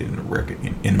respected in the record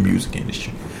in the music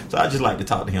industry. So I just like to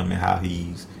talk to him and how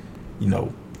he's,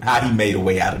 how he made a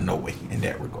way out of no way in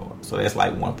that regard. So that's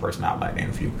like one person I'd like to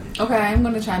interview. Okay, I'm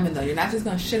going to chime in though. You're not just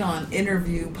going to shit on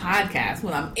interview podcasts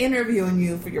when I'm interviewing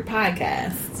you for your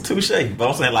podcast. Touche. But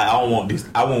I'm saying like I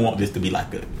won't want this to be like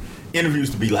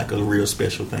interviews to be like a real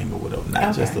special thing or whatever.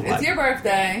 Not just a, like, it's your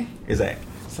birthday. Exactly.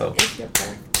 So It's your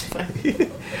birthday.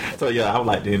 so yeah, I would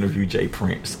like to interview Jay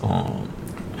Prince.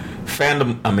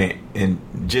 Fandom, and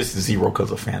just zero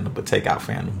because of fandom, but take out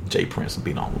fandom. Jay Prince would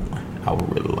be the only one I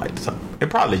would really like to talk. And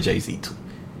probably Jay-Z too.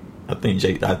 I think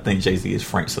Jay-Z is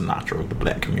Frank Sinatra of the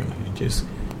black community. Just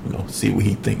see what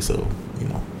he thinks of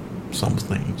some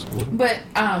things. But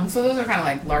so those are kind of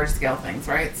like large scale things,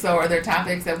 right? So are there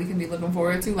topics that we can be looking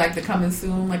forward to, like the coming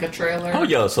soon, like a trailer? Oh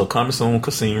yeah, so coming soon,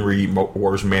 Kasim Reed,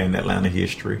 worst man in Atlanta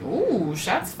history. Ooh,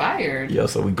 shots fired. Yeah,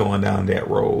 so we going down that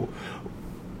road.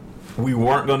 We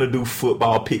weren't going to do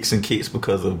football picks and kicks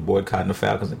because of boycotting the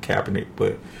Falcons and Kaepernick,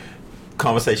 but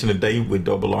conversation today with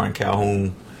Double R and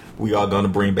Calhoun, we are going to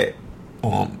bring back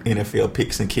NFL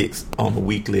picks and kicks on the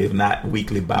weekly, if not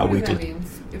weekly, bi-weekly. What does that mean?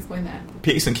 Explain that.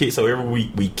 Picks and kicks, so every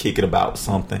week we kick it about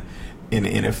something in the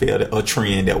NFL, a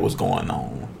trend that was going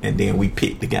on, and then we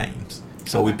pick the games.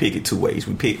 So we pick it two ways.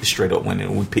 We pick the straight up winning,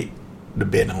 and we pick the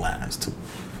betting lines too.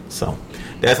 So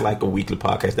that's like a weekly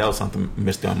podcast. That was something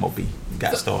Mr. MOB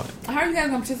got started. How are you guys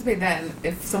going to participate in that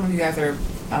if some of you guys are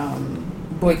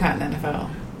boycotting the NFL?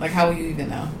 Like, how will you even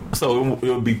know? So it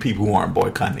would be people who aren't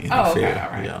boycotting the NFL. Oh, okay, all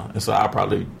right. Yeah. And so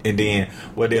and then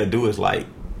what they'll do is like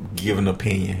give an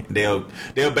opinion. They'll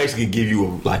basically give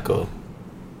you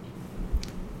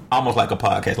almost like a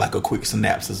podcast, like a quick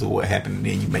synopsis of what happened, and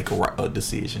then you make a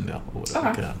decision. Or whatever.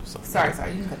 Okay. Sorry,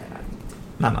 you can cut that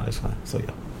out. No, that's fine. So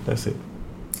yeah, that's it.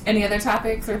 Any other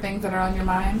topics or things that are on your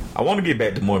mind? I want to get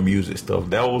back to more music stuff.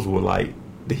 Those were like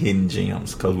the hidden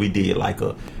gems because we did like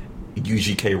a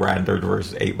UGK Riding Dirt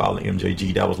versus 8 Ball and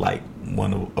MJG. That was like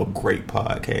one of a great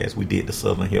podcast. We did the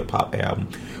Southern Hip Hop album.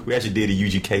 We actually did a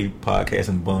UGK podcast,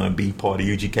 and Bun B, part of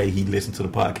UGK, he listened to the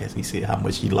podcast. He said how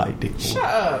much he liked it. Shut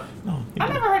up. No, I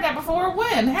never heard that before.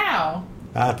 When? How?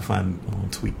 I have to find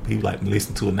tweet. People like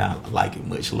listen to it now, like it,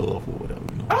 much love or whatever.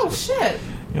 You know, Oh, so, shit.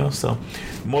 you know, so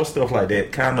more stuff like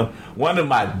that. Kind of one of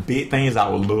my big things I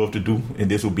would love to do, and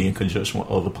this will be in conjunction with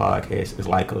other podcasts, is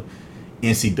like a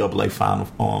NCAA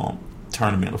final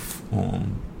tournament of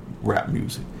rap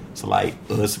music. So like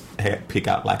us pick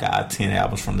out like our 10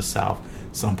 albums from the South.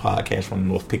 Some podcasts from the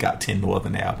North pick out 10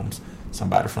 Northern albums.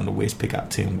 Somebody from the West pick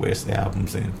out 10 West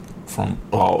albums, and from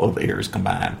all other areas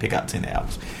combined pick out 10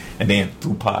 albums. And then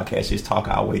through podcasts, just talk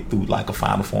our way through like a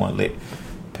Final Four and let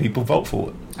people vote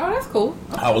for it. Oh, that's cool.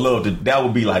 Okay. I would love to. That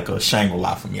would be like a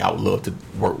Shangri-La for me. I would love to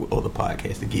work with other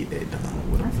podcasts to get that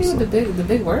done. I see what the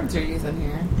big words you're using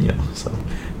here. Yeah, so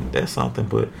that's something.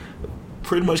 But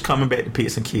pretty much coming back to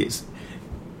Pits and Kits,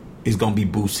 it's gonna be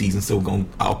booth season, so we're gonna,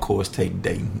 of course, take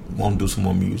dating. Want to do some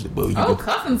more music, but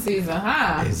cuffing season,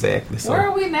 huh? Exactly. So where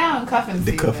are we now in cuffing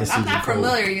season? Cuffing season. I'm not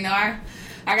familiar. You know,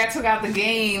 I got took out the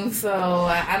game, so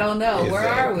I don't know. Exactly. Where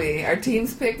are we? Our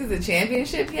teams picked? Is it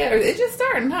championship yet? Or it's just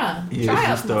starting, huh? Yeah,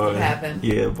 tryouts must have happened.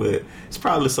 Yeah, but it's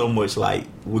probably so much like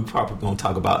we're probably gonna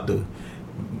talk about the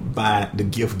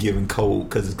gift giving code,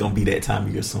 because it's gonna be that time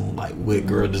of year soon. Like what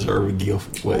girl deserve a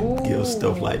gift, what gift,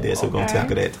 stuff like that. So we're gonna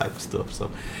tackle that type of stuff.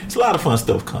 So it's a lot of fun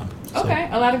stuff coming. Okay,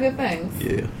 a lot of good things.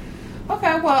 Yeah.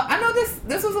 Okay, well, I know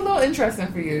this was a little interesting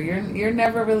for you. You're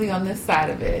never really on this side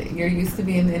of it. You're used to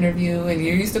being the interview, and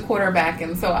you're used to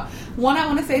quarterbacking. So, I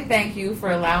want to say thank you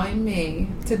for allowing me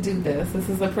to do this. This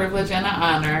is a privilege and an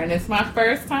honor, and it's my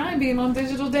first time being on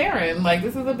Digital Darren. Like,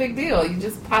 this is a big deal. You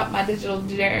just popped my Digital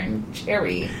Darren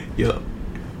cherry. Yep.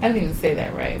 I didn't even say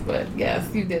that right, but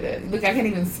yes, you did it. Look, I can't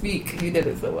even speak. You did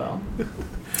it so well.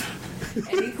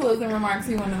 Any closing remarks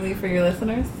you want to leave for your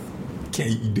listeners? Do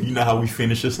you know how we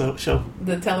finish this show?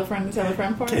 The tell a friend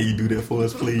part? Can you do that for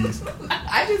us, please?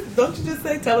 Don't you just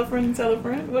say tell a friend and tell a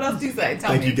friend? What else do you say?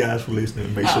 Thank you guys for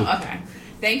listening. Make sure. Okay.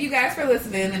 Thank you guys for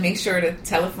listening, and make sure to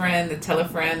tell a friend, to tell a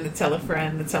friend, to tell a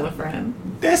friend, to tell a friend.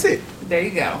 That's it. There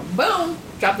you go. Boom.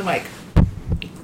 Drop the mic.